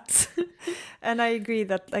see that? And I agree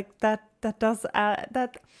that like that does add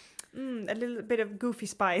that a little bit of goofy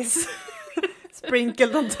spice.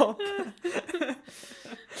 Sprinkled on top.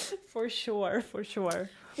 For sure.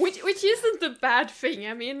 Which isn't a bad thing.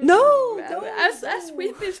 I mean, as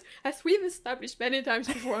we've established many times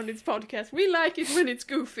before on this podcast, we like it when it's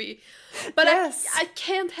goofy. But yes. I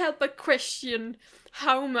can't help but question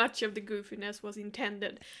how much of the goofiness was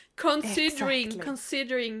intended,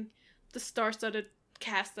 considering the star-studded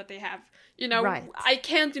cast that they have. You know, right. I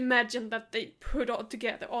can't imagine that they put all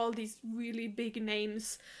together all these really big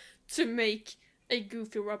names to make a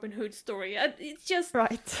goofy Robin Hood story. It's just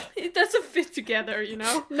it doesn't fit together, you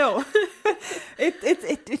know. No,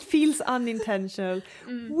 it feels unintentional,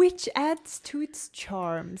 which adds to its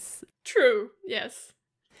charms. True. Yes.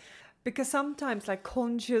 Because sometimes, like,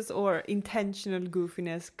 conscious or intentional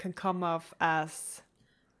goofiness can come off as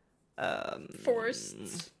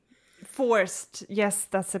forced. Yes,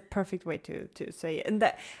 that's a perfect way to say it.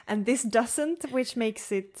 And this doesn't, which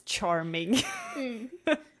makes it charming.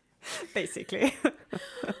 Basically.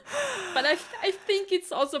 But I think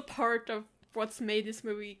it's also part of what's made this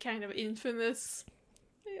movie kind of infamous.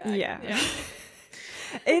 Yeah.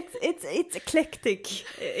 It's eclectic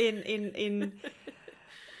in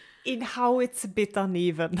how it's a bit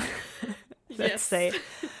uneven. Let's say.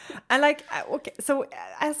 And like, okay, so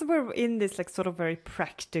as we're in this like sort of very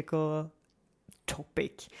practical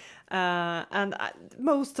topic, and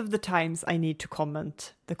most of the times I need to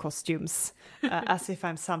comment the costumes as if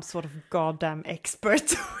I'm some sort of goddamn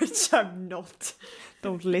expert, which I'm not.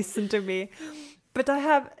 Don't listen to me. But I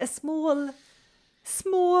have a small,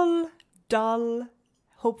 dull,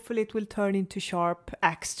 hopefully it will turn into sharp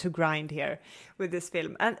axe to grind here with this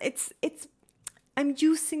film. And I'm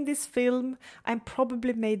using this film, I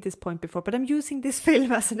probably made this point before, but I'm using this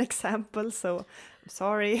film as an example, so I'm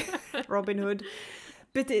sorry, Robin Hood.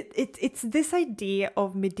 But it's this idea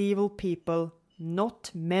of medieval people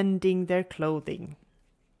not mending their clothing.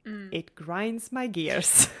 It grinds my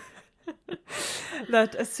gears.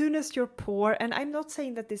 That as soon as you're poor, and I'm not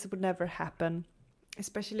saying that this would never happen,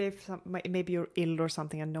 especially if maybe you're ill or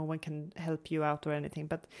something and no one can help you out or anything,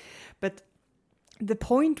 but the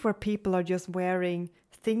point where people are just wearing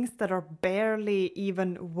things that are barely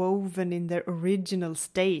even woven in their original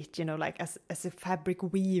state, you know, like as a fabric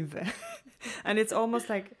weave. And it's almost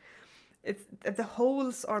like the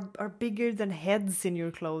holes are bigger than heads in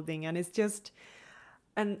your clothing, and it's just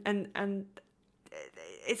and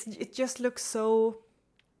it just looks so,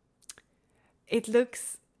 it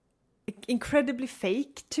looks incredibly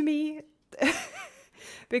fake to me.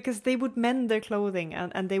 Because they would mend their clothing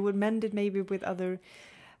and they would mend it maybe with other,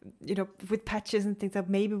 you know, with patches and things that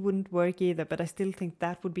maybe wouldn't work either. But I still think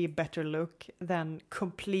that would be a better look than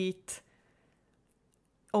complete,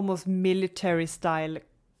 almost military style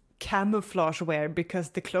camouflage wear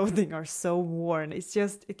because the clothing are so worn. It's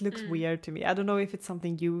just, it looks weird to me. I don't know if it's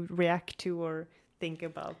something you react to or think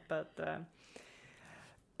about, but...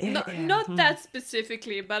 Not that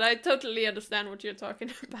specifically, but I totally understand what you're talking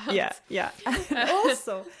about. Yeah.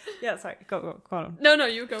 Also, sorry, go on. No,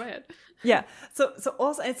 you go ahead. Yeah. So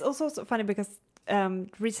also, it's also so funny because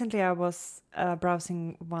recently I was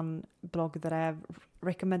browsing one blog that I have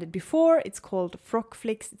recommended before. It's called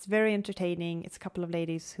Frockflix. It's very entertaining. It's a couple of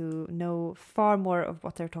ladies who know far more of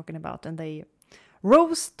what they're talking about, and they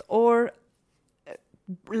roast or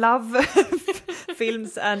love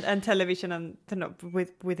films and television and, you know,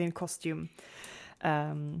 within costume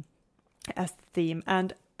as the theme.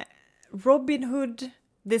 And Robin Hood,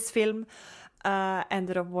 this film,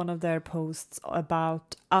 ended up one of their posts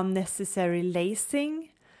about unnecessary lacing.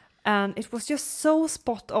 And it was just so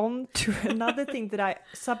spot on to another thing that I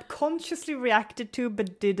subconsciously reacted to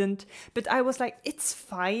but didn't. But I was like, it's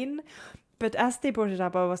fine. But as they brought it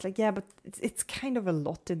up, I was like, yeah, but it's kind of a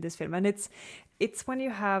lot in this film. And it's when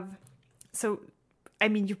you have... So, I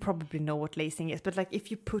mean, you probably know what lacing is. But like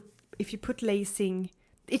if you put lacing...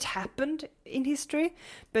 It happened in history.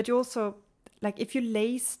 But you also... Like if you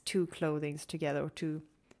lace two clothings together, or two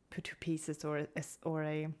pieces, or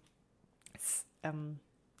a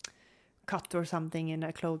cut or something in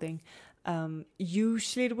a clothing,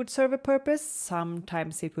 usually it would serve a purpose.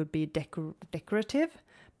 Sometimes it would be decorative,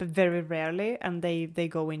 but very rarely. And they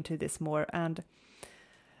go into this more, and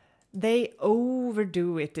they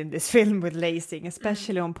overdo it in this film with lacing,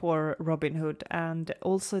 especially on poor Robin Hood. And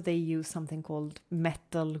also they use something called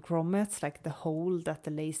metal grommets, like the hole that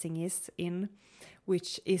the lacing is in,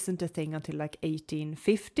 which isn't a thing until like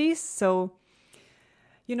 1850s. So,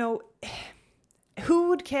 you know, who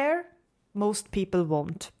would care? Most people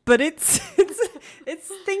won't. But it's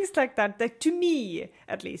things like that to me,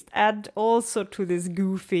 at least, add also to this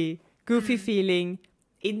goofy feeling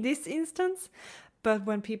in this instance. But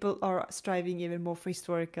when people are striving even more for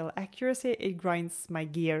historical accuracy, it grinds my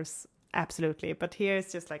gears, absolutely. But here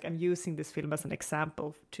it's just like I'm using this film as an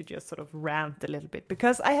example to just sort of rant a little bit.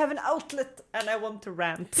 Because I have an outlet and I want to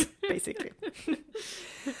rant, basically.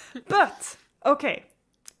 But, okay,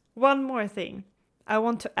 one more thing. I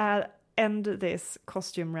want to end this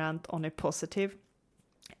costume rant on a positive.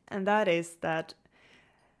 And that is that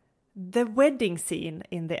the wedding scene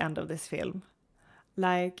in the end of this film,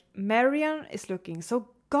 like, Marian is looking so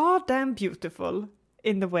goddamn beautiful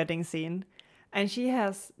in the wedding scene. And she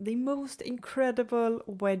has the most incredible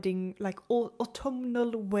wedding, like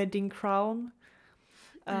autumnal wedding crown.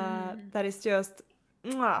 That is just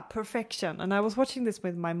perfection. And I was watching this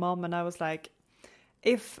with my mom and I was like,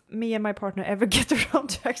 if me and my partner ever get around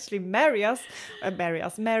to actually marry,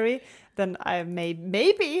 then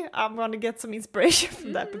maybe I'm going to get some inspiration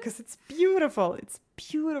from that, because it's beautiful. It's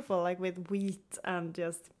beautiful, like with wheat and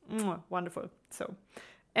just wonderful. So,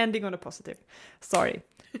 ending on a positive. Sorry.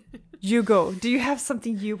 You go. Do you have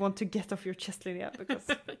something you want to get off your chest, Linnea? Because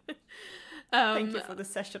thank you for the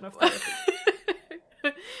session of therapy.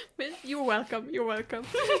 You're welcome. You're welcome.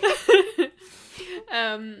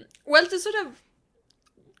 Well, to sort of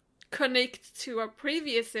connect to our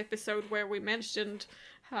previous episode where we mentioned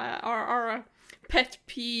our pet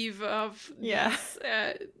peeve of these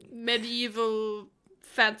medieval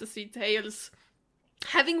fantasy tales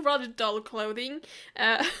having rather dull clothing,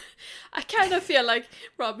 I kind of feel like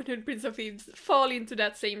Robin Hood, Prince of Thieves fall into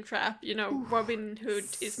that same trap. You know, Robin Hood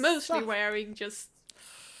is mostly wearing just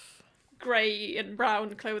grey and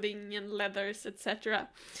brown clothing and leathers, etc.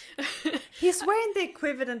 He's wearing the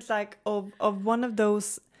equivalent like of one of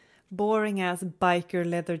those boring ass biker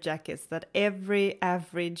leather jackets that every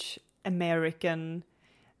average American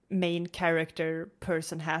main character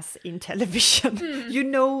person has in television. You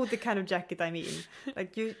know the kind of jacket I mean.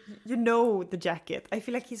 Like you know the jacket. I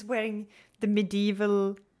feel like he's wearing the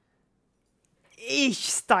medieval-ish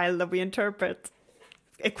style that we interpret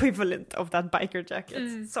equivalent of that biker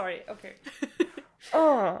jacket. Sorry, okay.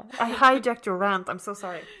 Oh, I hijacked your rant. I'm so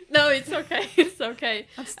sorry. No, it's okay. It's okay.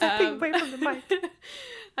 I'm stepping away from the mic.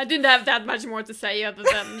 I didn't have that much more to say other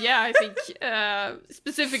than, I think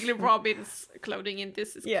specifically Robin's clothing in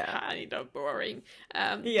this is kind of boring.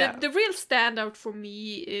 The real standout for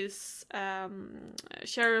me is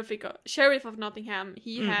Sheriff of Nottingham.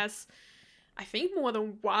 He has, I think, more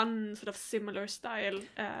than one sort of similar style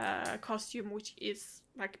costume, which is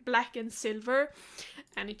like black and silver,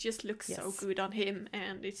 and it just looks so good on him,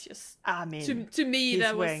 and it's just, I mean, to me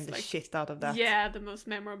that was wearing the like, shit out of that. Yeah, the most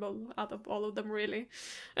memorable out of all of them, really.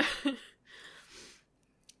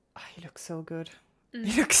 He looks so good.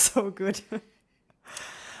 He looks so good.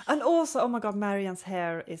 And also, oh my god, Marian's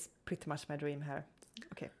hair is pretty much my dream hair.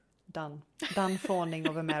 Okay, done fawning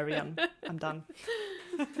over Marian. I'm done.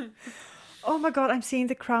 Oh my god, I'm seeing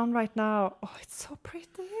the crown right now. Oh, it's so pretty.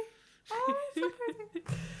 Oh, it's so pretty.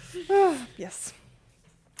 Oh, yes.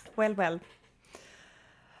 Well.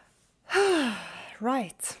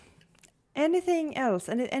 Right. Anything else?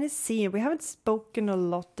 Any scene? We haven't spoken a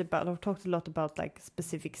lot about, or talked a lot about like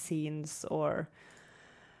specific scenes or,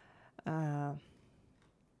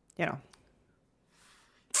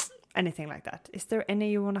 anything like that. Is there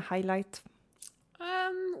any you want to highlight?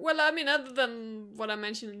 Well, I mean, other than what I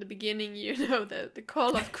mentioned in the beginning, the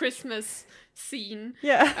Call of Christmas scene.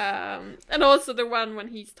 Yeah. And also the one when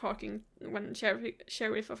he's talking, when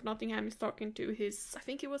Sheriff of Nottingham is talking to his, I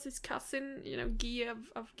think it was his cousin, Guy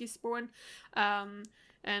of Gisborne.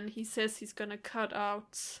 And he says he's gonna cut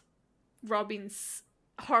out Robin's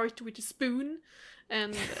heart with a spoon.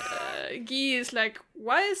 And Guy is like,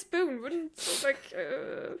 why a spoon? Wouldn't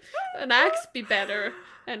an axe be better?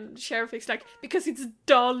 And Sheriff is like, because it's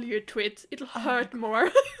dull, you twit. It'll hurt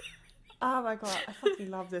more. Oh my god, I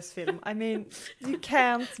fucking love this film. I mean, you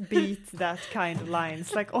can't beat that kind of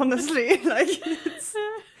lines. Like, honestly, like, it's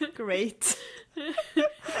great.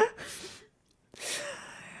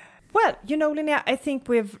 Well, Linnea, I think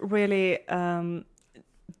we've really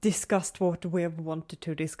discussed what we've wanted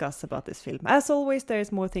to discuss about this film. As always, there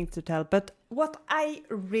is more things to tell. But what I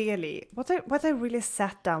really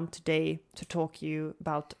sat down today to talk to you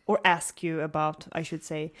about, or ask you about, I should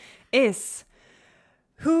say, is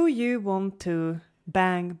who you want to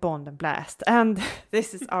bang, bond, and blast. And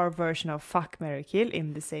this is our version of Fuck, Marry, Kill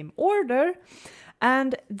in the same order.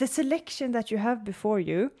 And the selection that you have before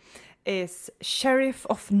you is Sheriff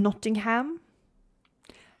of Nottingham,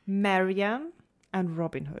 Marian, and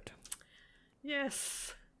Robin Hood.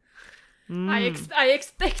 Yes. I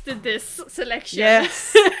expected this selection.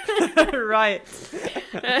 Yes. Right.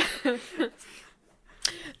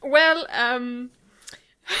 Well,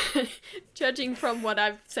 judging from what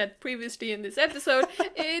I've said previously in this episode,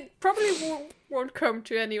 it probably won't come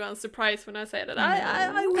to anyone's surprise when I say that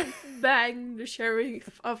I would bang the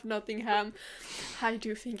Sheriff of Nottingham. I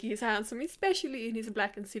do think he's handsome, especially in his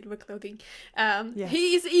black and silver clothing. Yes.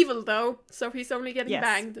 He is evil though, so he's only getting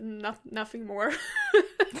banged and nothing more.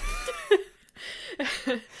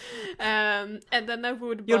 And then I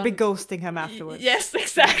would... You'll be ghosting him afterwards. Yes,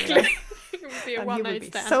 exactly. It would be a one-night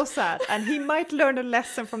stand. So sad. And he might learn a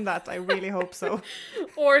lesson from that. I really hope so.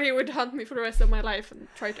 Or he would hunt me for the rest of my life and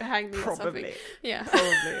try to hang me or something. Yeah.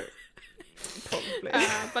 Probably.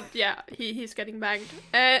 But yeah, he's getting banged.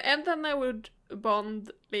 And then I would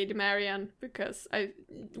bond Lady Marian because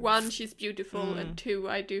one, she's beautiful, and two,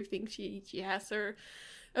 I do think she has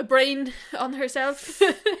a brain on herself.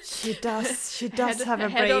 She does. She does have a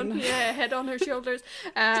brain. Head on her shoulders.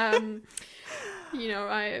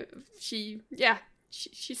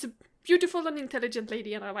 She's a beautiful and intelligent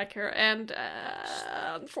lady, and I like her. And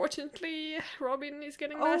unfortunately, Robin is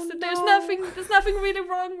getting blasted. No. There's nothing really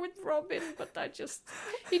wrong with Robin, but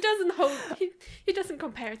he doesn't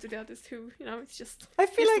compare to the others two. It's just. I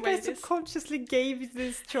feel like I subconsciously gave you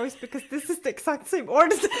this choice because this is the exact same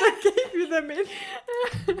order that I gave you them in.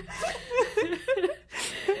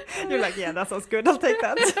 You're like, yeah, that sounds good. I'll take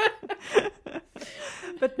that.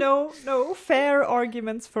 But no, fair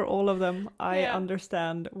arguments for all of them. I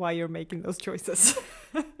understand why you're making those choices.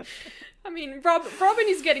 I mean, Robin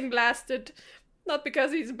is getting blasted, not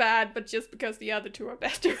because he's bad, but just because the other two are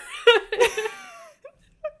better.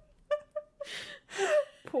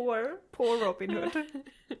 Poor Robin Hood.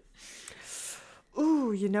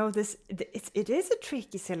 Ooh, it is a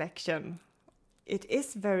tricky selection. It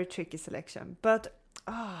is very tricky selection, but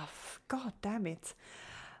god damn it.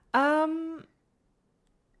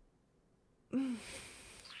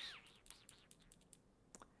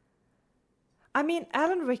 I mean,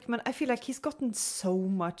 Alan Rickman, I feel like he's gotten so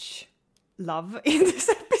much love in this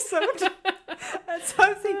episode. And so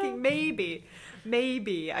I'm thinking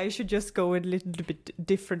maybe I should just go a little bit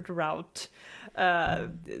different route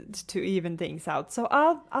to even things out. So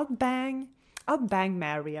I'll bang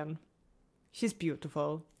Marian. She's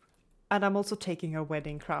beautiful. And I'm also taking her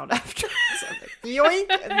wedding crown afterwards. I'm like,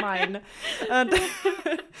 yoink, mine.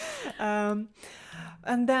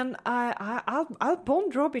 And then I'll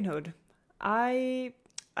bond Robin Hood. I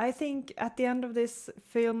think at the end of this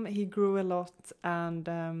film he grew a lot,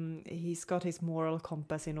 and he's got his moral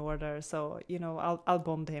compass in order. So I'll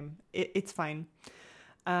bond him. It's fine,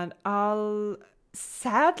 and I'll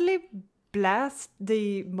sadly blast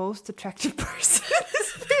the most attractive person in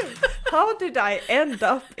this film. How did I end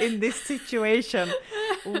up in this situation?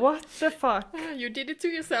 What the fuck? You did it to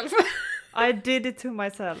yourself. I did it to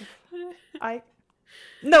myself. I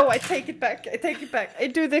take it back. I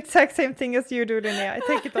do the exact same thing as you do, Linnea. I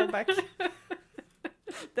take it all back.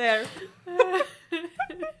 There.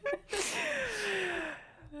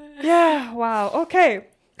 Yeah, wow. Okay.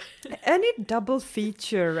 Any double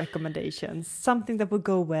feature recommendations? Something that would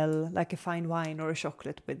go well, like a fine wine or a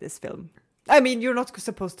chocolate with this film? I mean, you're not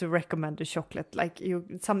supposed to recommend a chocolate, like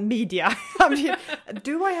some media. I mean,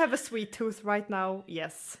 do I have a sweet tooth right now?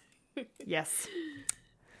 Yes.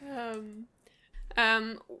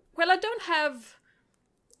 Well, I don't have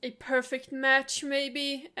a perfect match,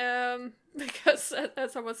 maybe. Because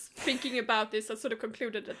as I was thinking about this, I sort of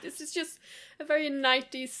concluded that this is just a very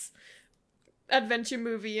 90s adventure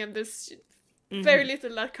movie, and there's very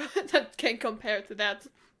little that can compare to that.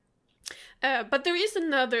 But there is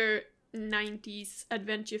another 90s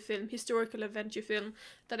adventure film, historical adventure film,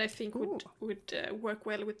 that I think would work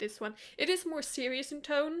well with this one. It is more serious in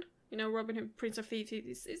tone. You know, Robin Hood, Prince of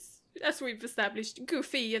Thieves is, as we've established,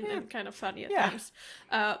 goofy and kind of funny at times.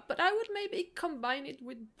 But I would maybe combine it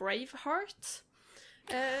with Braveheart.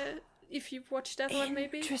 If you've watched that one,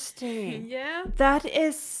 maybe. Interesting. Yeah. That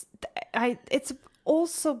is... it's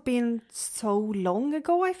also been so long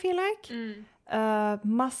ago, I feel like.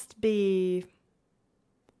 Must be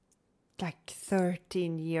like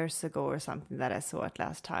 13 years ago or something that I saw it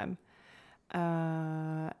last time.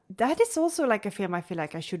 That is also like a film I feel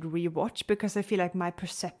like I should rewatch, because I feel like my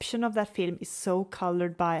perception of that film is so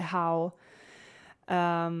colored by how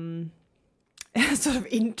sort of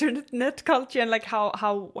internet culture and like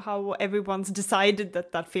how everyone's decided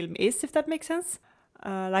that film is, if that makes sense.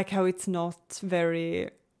 Like how it's not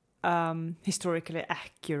very historically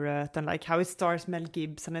accurate, and like how it stars Mel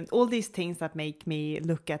Gibson and all these things that make me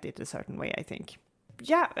look at it a certain way, I think.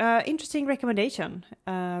 Yeah, interesting recommendation.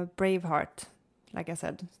 Braveheart, like I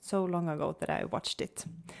said, so long ago that I watched it.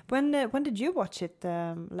 When did you watch it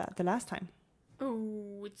the last time?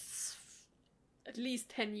 Oh, it's at least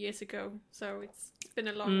 10 years ago, so it's been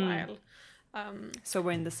a long while. So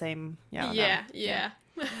we're in the same... Yeah.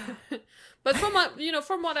 But from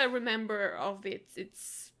what I remember of it,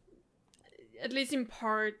 it's at least in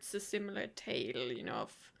parts a similar tale,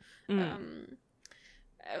 of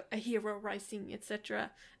a hero rising,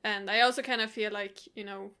 etc. And I also kind of feel like,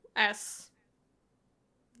 as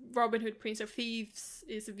Robin Hood, Prince of Thieves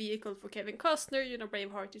is a vehicle for Kevin Costner,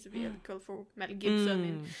 Braveheart is a vehicle for Mel Gibson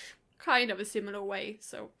in kind of a similar way.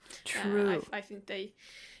 So true. I think they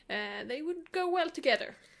would go well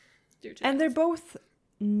together. And they're both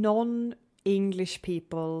non-English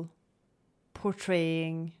people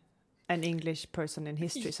portraying an English person in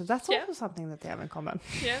history. So that's also something that they have in common.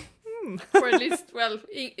 Yeah. Or at least,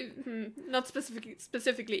 not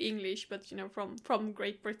specifically English, but from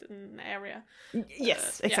Great Britain area.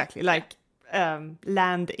 Yes, exactly. Like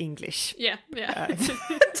land English. Yeah.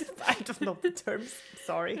 I don't know the terms.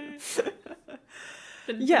 Sorry.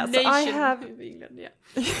 The nation I have of England.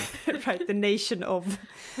 right, the nation of.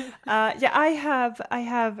 I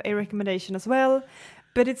have a recommendation as well,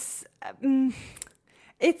 but it's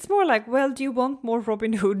more like, well, do you want more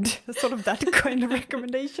Robin Hood? Sort of that kind of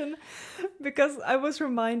recommendation. Because I was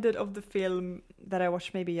reminded of the film that I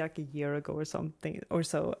watched maybe like a year ago or something or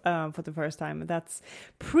so for the first time. That's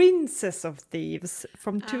Princess of Thieves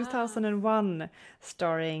from 2001,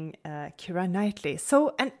 starring Keira Knightley.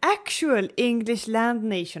 So an actual English land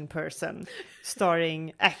nation person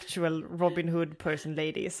starring actual Robin Hood person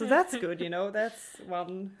lady. So that's good, that's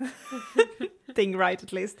one thing right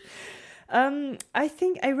at least. I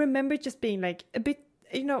think I remember just being like a bit,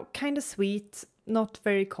 kind of sweet, not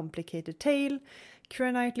very complicated tale.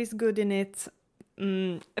 Keira Knightley's good in it.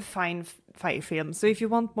 A fine film. So if you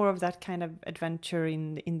want more of that kind of adventure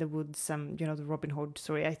in the woods, the Robin Hood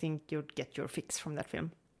story, I think you'd get your fix from that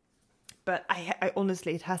film. But I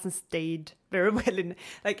honestly, it hasn't stayed very well in,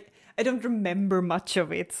 like, I don't remember much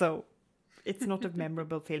of it, so it's not a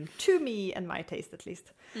memorable film to me and my taste, at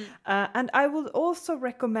least. And I would also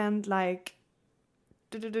recommend like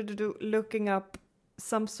looking up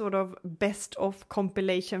some sort of best of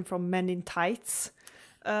compilation from Men in Tights,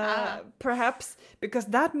 perhaps, because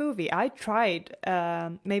that movie I tried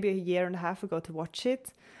maybe a year and a half ago to watch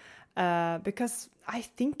it, because I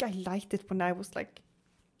think I liked it when I was like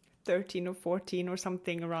 13 or 14 or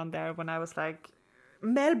something around there, when I was like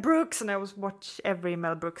Mel Brooks, and I was watch every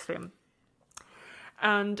Mel Brooks film.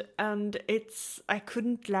 And I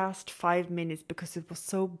couldn't last 5 minutes because it was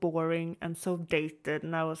so boring and so dated,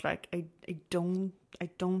 and I was like, I don't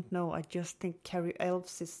know. I just think Carrie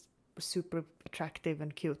Elves is super attractive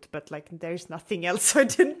and cute, but like there's nothing else. So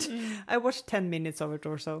I watched 10 minutes of it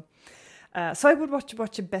or so. So I would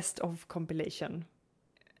watch a best of compilation.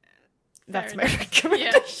 That's my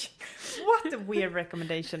recommendation. Yeah. What a weird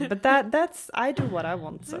recommendation, but that's I do what I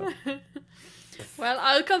want, so. Well,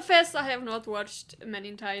 I'll confess I have not watched Men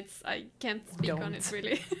in Tights. I can't speak on it,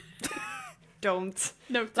 really. Don't.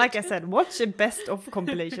 No. Like I said, watch a best of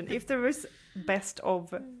compilation. If there is best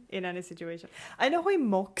of in any situation. I know he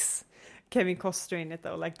mocks Kevin Costner in it,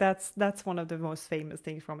 though. Like, that's one of the most famous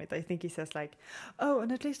things from it. I think he says, like, oh,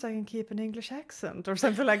 and at least I can keep an English accent or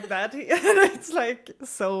something like that. It's, like,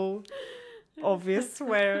 so obvious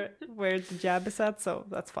where the jab is at, so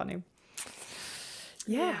that's funny.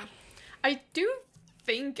 Yeah. I do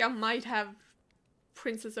think I might have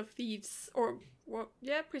Princess of Thieves, or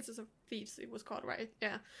Princess of Thieves it was called, right?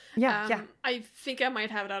 Yeah. Yeah. I think I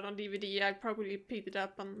might have that on DVD. I probably picked it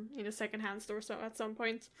up in a secondhand store at some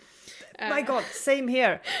point. My God, same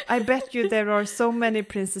here. I bet you there are so many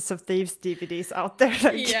Princess of Thieves DVDs out there.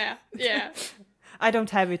 Like, yeah. I don't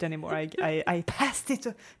have it anymore. I passed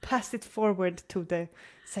it forward to the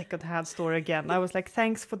secondhand store again. I was like,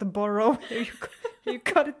 thanks for the borrow. You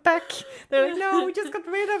got it back. They're like, no, we just got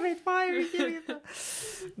rid of it. Why are we giving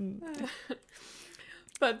it?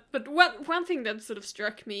 But one thing that sort of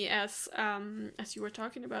struck me as you were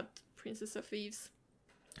talking about Princess of Thieves,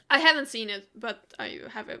 I haven't seen it, but I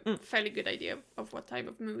have a fairly good idea of what type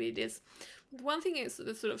of movie it is. One thing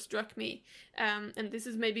that sort of struck me, and this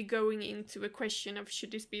is maybe going into a question of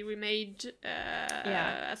should this be remade,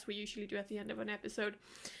 as we usually do at the end of an episode.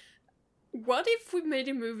 What if we made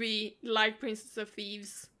a movie like Princess of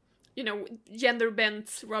Thieves, gender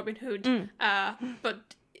bent Robin Hood,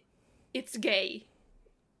 but it's gay?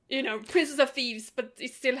 Princess of Thieves, but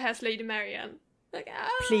it still has Lady Marian. Like,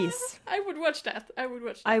 please. I would watch that.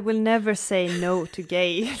 I will never say no to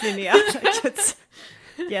gay, Linnea.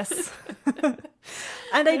 Yes.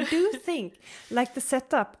 And I do think, like the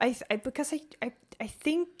setup, I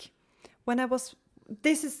think when I was,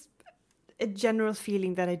 this is a general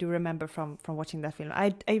feeling that I do remember from watching that film.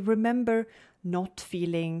 I remember not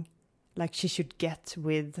feeling like she should get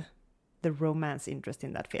with the romance interest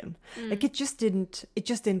in that film. Like it just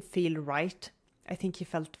didn't feel right. I think he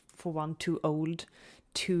felt, for one, too old,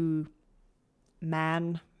 too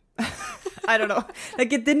man. I don't know.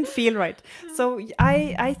 Like it didn't feel right. So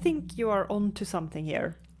I think you are onto something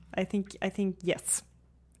here. I think yes.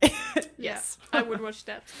 Yes. I would watch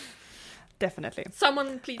that. Definitely.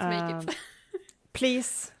 Someone please make it.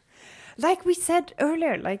 Please. Like we said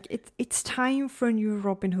earlier, like it's time for a new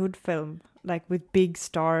Robin Hood film, like with big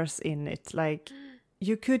stars in it. Like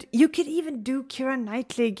you could even do Keira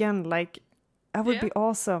Knightley again. Like that would be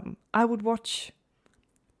awesome. I would watch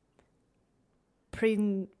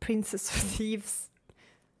Princess of Thieves,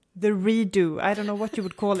 the redo. I don't know what you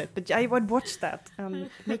would call it, but I would watch that and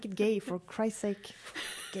make it gay, for Christ's sake.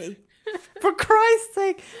 Gay. For Christ's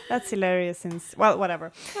sake. That's hilarious. Well,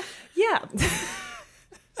 whatever. Yeah.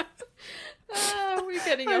 We're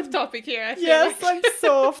getting off topic here, I feel yes, like. I'm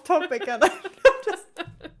so off topic. And I'm just...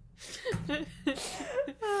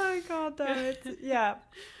 oh, God damn it. Yeah.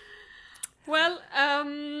 Well,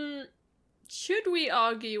 should we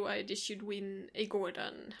argue why this should win a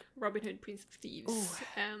Gordon, Robin Hood, Prince of Thieves?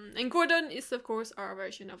 And Gordon is, of course, our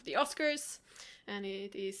version of the Oscars, and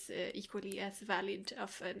it is equally as valid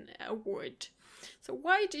of an award. So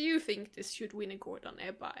why do you think this should win a Gordon,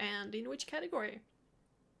 Ebba, and in which category?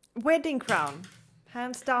 Wedding Crown.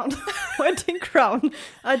 Hands down. Wedding Crown.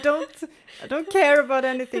 I don't care about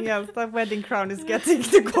anything else. That Wedding Crown is getting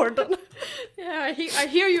the Gordon. Yeah, I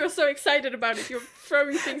hear you're so excited about it. You're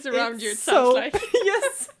throwing things around you, it sounds like.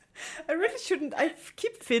 Yes. I really shouldn't. I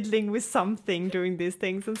keep fiddling with something doing these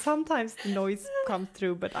things, and sometimes the noise comes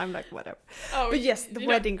through, but I'm like, whatever. Oh, but yes, the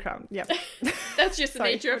Wedding Crown. Yeah. That's just the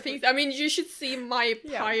nature of things. I mean, you should see my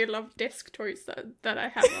pile of desk toys that I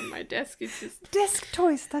have on my desk. It's just... Desk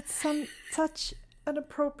toys, that's such an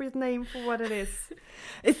appropriate name for what it is.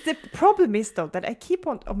 It's the problem is though that I keep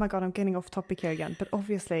on, oh my God, I'm getting off topic here again, but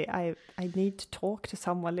obviously I need to talk to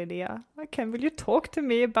someone, Lydia. Will you talk to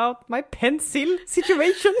me about my pencil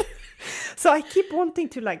situation? So I keep wanting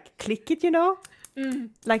to like click it,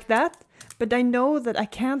 like that, but I know that I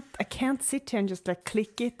can't sit here and just like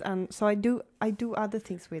click it, and so I do other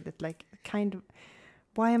things with it, like kind of.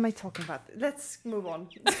 Why am I talking about it? Let's move on.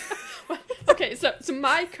 Okay, so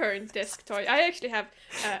my current desk toy, I actually have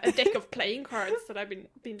a deck of playing cards that I've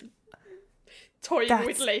been toying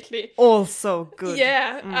with lately. Also good.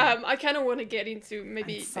 Yeah, I kind of want to get into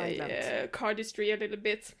maybe cardistry a little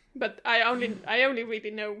bit, but I only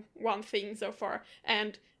really know one thing so far,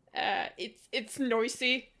 and it's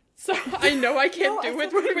noisy. So I know I can't do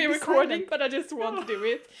it when we're recording, but I just want to do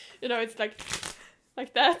it. It's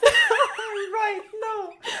like that. Right,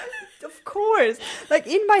 no. Of course. Like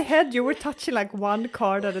in my head you were touching like one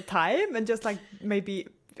card at a time and just like maybe,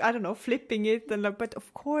 I don't know, flipping it and but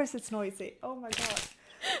of course it's noisy. Oh my God.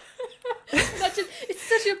 It's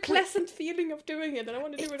such a pleasant feeling of doing it, and I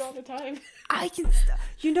want to do it all the time. I can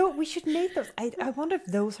we should make those. I wonder if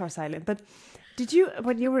those are silent, but did you,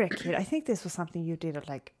 when you were a kid, I think this was something you did at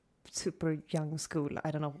like super young school,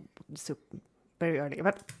 I don't know, very early,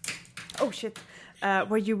 but oh shit,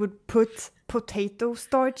 where you would put potato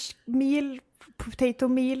starch meal potato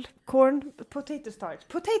meal, corn, potato starch.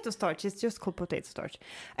 Potato starch, it's just called potato starch.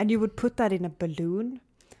 And you would put that in a balloon,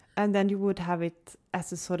 and then you would have it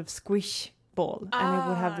as a sort of squish ball, and it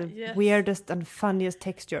would have the weirdest and funniest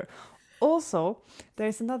texture. Also,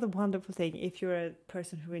 there's another wonderful thing if you're a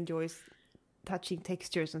person who enjoys touching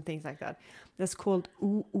textures and things like that. That's called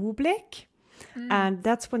oobleck. And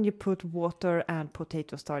that's when you put water and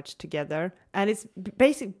potato starch together. And it's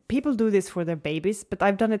basic. People do this for their babies, but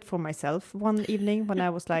I've done it for myself one evening when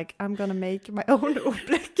I was like, I'm going to make my own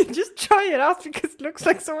oobleck and just try it out because it looks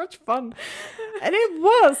like so much fun. And it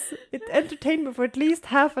was. It entertained me for at least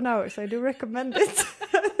half an hour, so I do recommend it.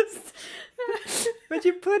 But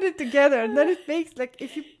you put it together and then it makes like,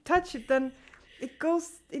 if you touch it, then it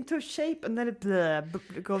goes into a shape and then it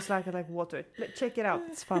goes like water. Check it out.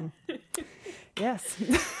 It's fun. Yes.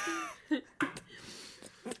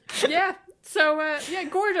 Yeah. So,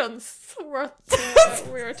 Gordon's what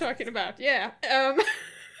we were talking about. Yeah.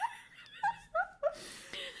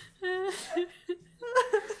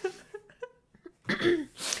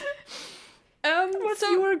 What's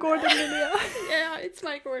your Gordon, Linnea? Yeah, it's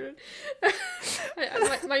my Gordon.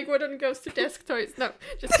 my Gordon goes to desk toys. No,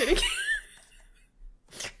 just kidding.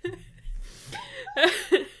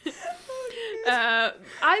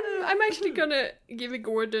 I'm actually gonna give a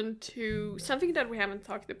Gordon to something that we haven't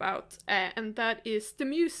talked about, and that is the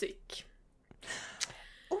music.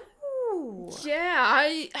 Ooh. Yeah,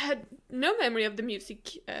 I had no memory of the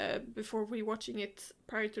music before rewatching it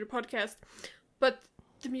prior to the podcast, but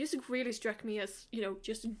the music really struck me as,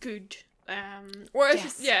 just good.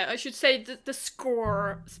 I should say the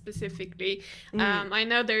score specifically. I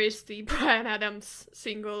know there is the Bryan Adams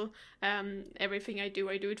single, "Everything I Do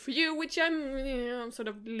It For You," which I'm sort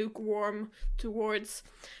of lukewarm towards.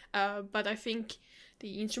 But I think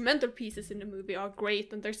the instrumental pieces in the movie are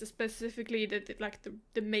great, and there's specifically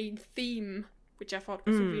the main theme, which I thought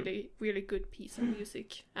was a really, really good piece of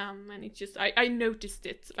music. And it just, I noticed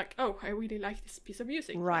it, like, oh, I really like this piece of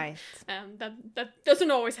music. Right. And that doesn't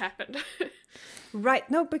always happen. Right.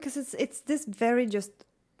 No, because it's this very just,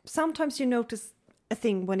 sometimes you notice a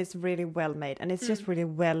thing when it's really well made, and it's just really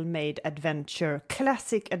well made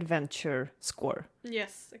classic adventure score.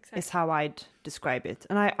 Yes, exactly. Is how I'd describe it.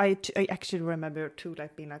 And I actually remember too,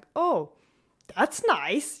 like being like, oh, that's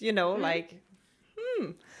nice,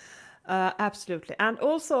 absolutely. And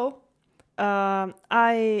also,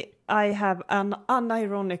 I have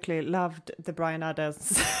unironically loved the Bryan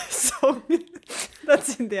Adams song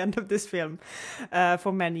that's in the end of this film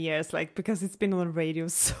for many years, because it's been on the radio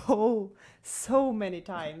so many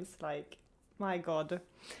times, my God.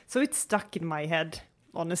 So it's stuck in my head,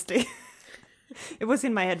 honestly. It was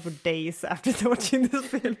in my head for days after watching this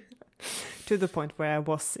film, to the point where I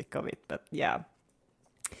was sick of it. But yeah.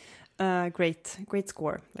 Great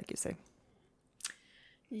score, like you say.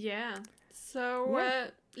 Yeah. So,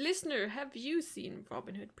 listener, have you seen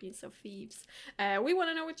Robin Hood, Prince of Thieves? We want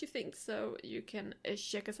to know what you think, so you can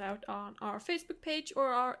check us out on our Facebook page or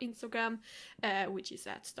our Instagram, which is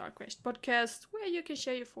at Starcrest Podcast, where you can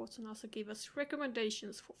share your thoughts and also give us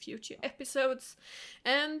recommendations for future episodes.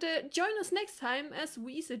 And join us next time as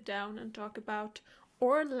we sit down and talk about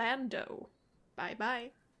Orlando.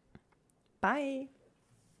 Bye-bye. Bye.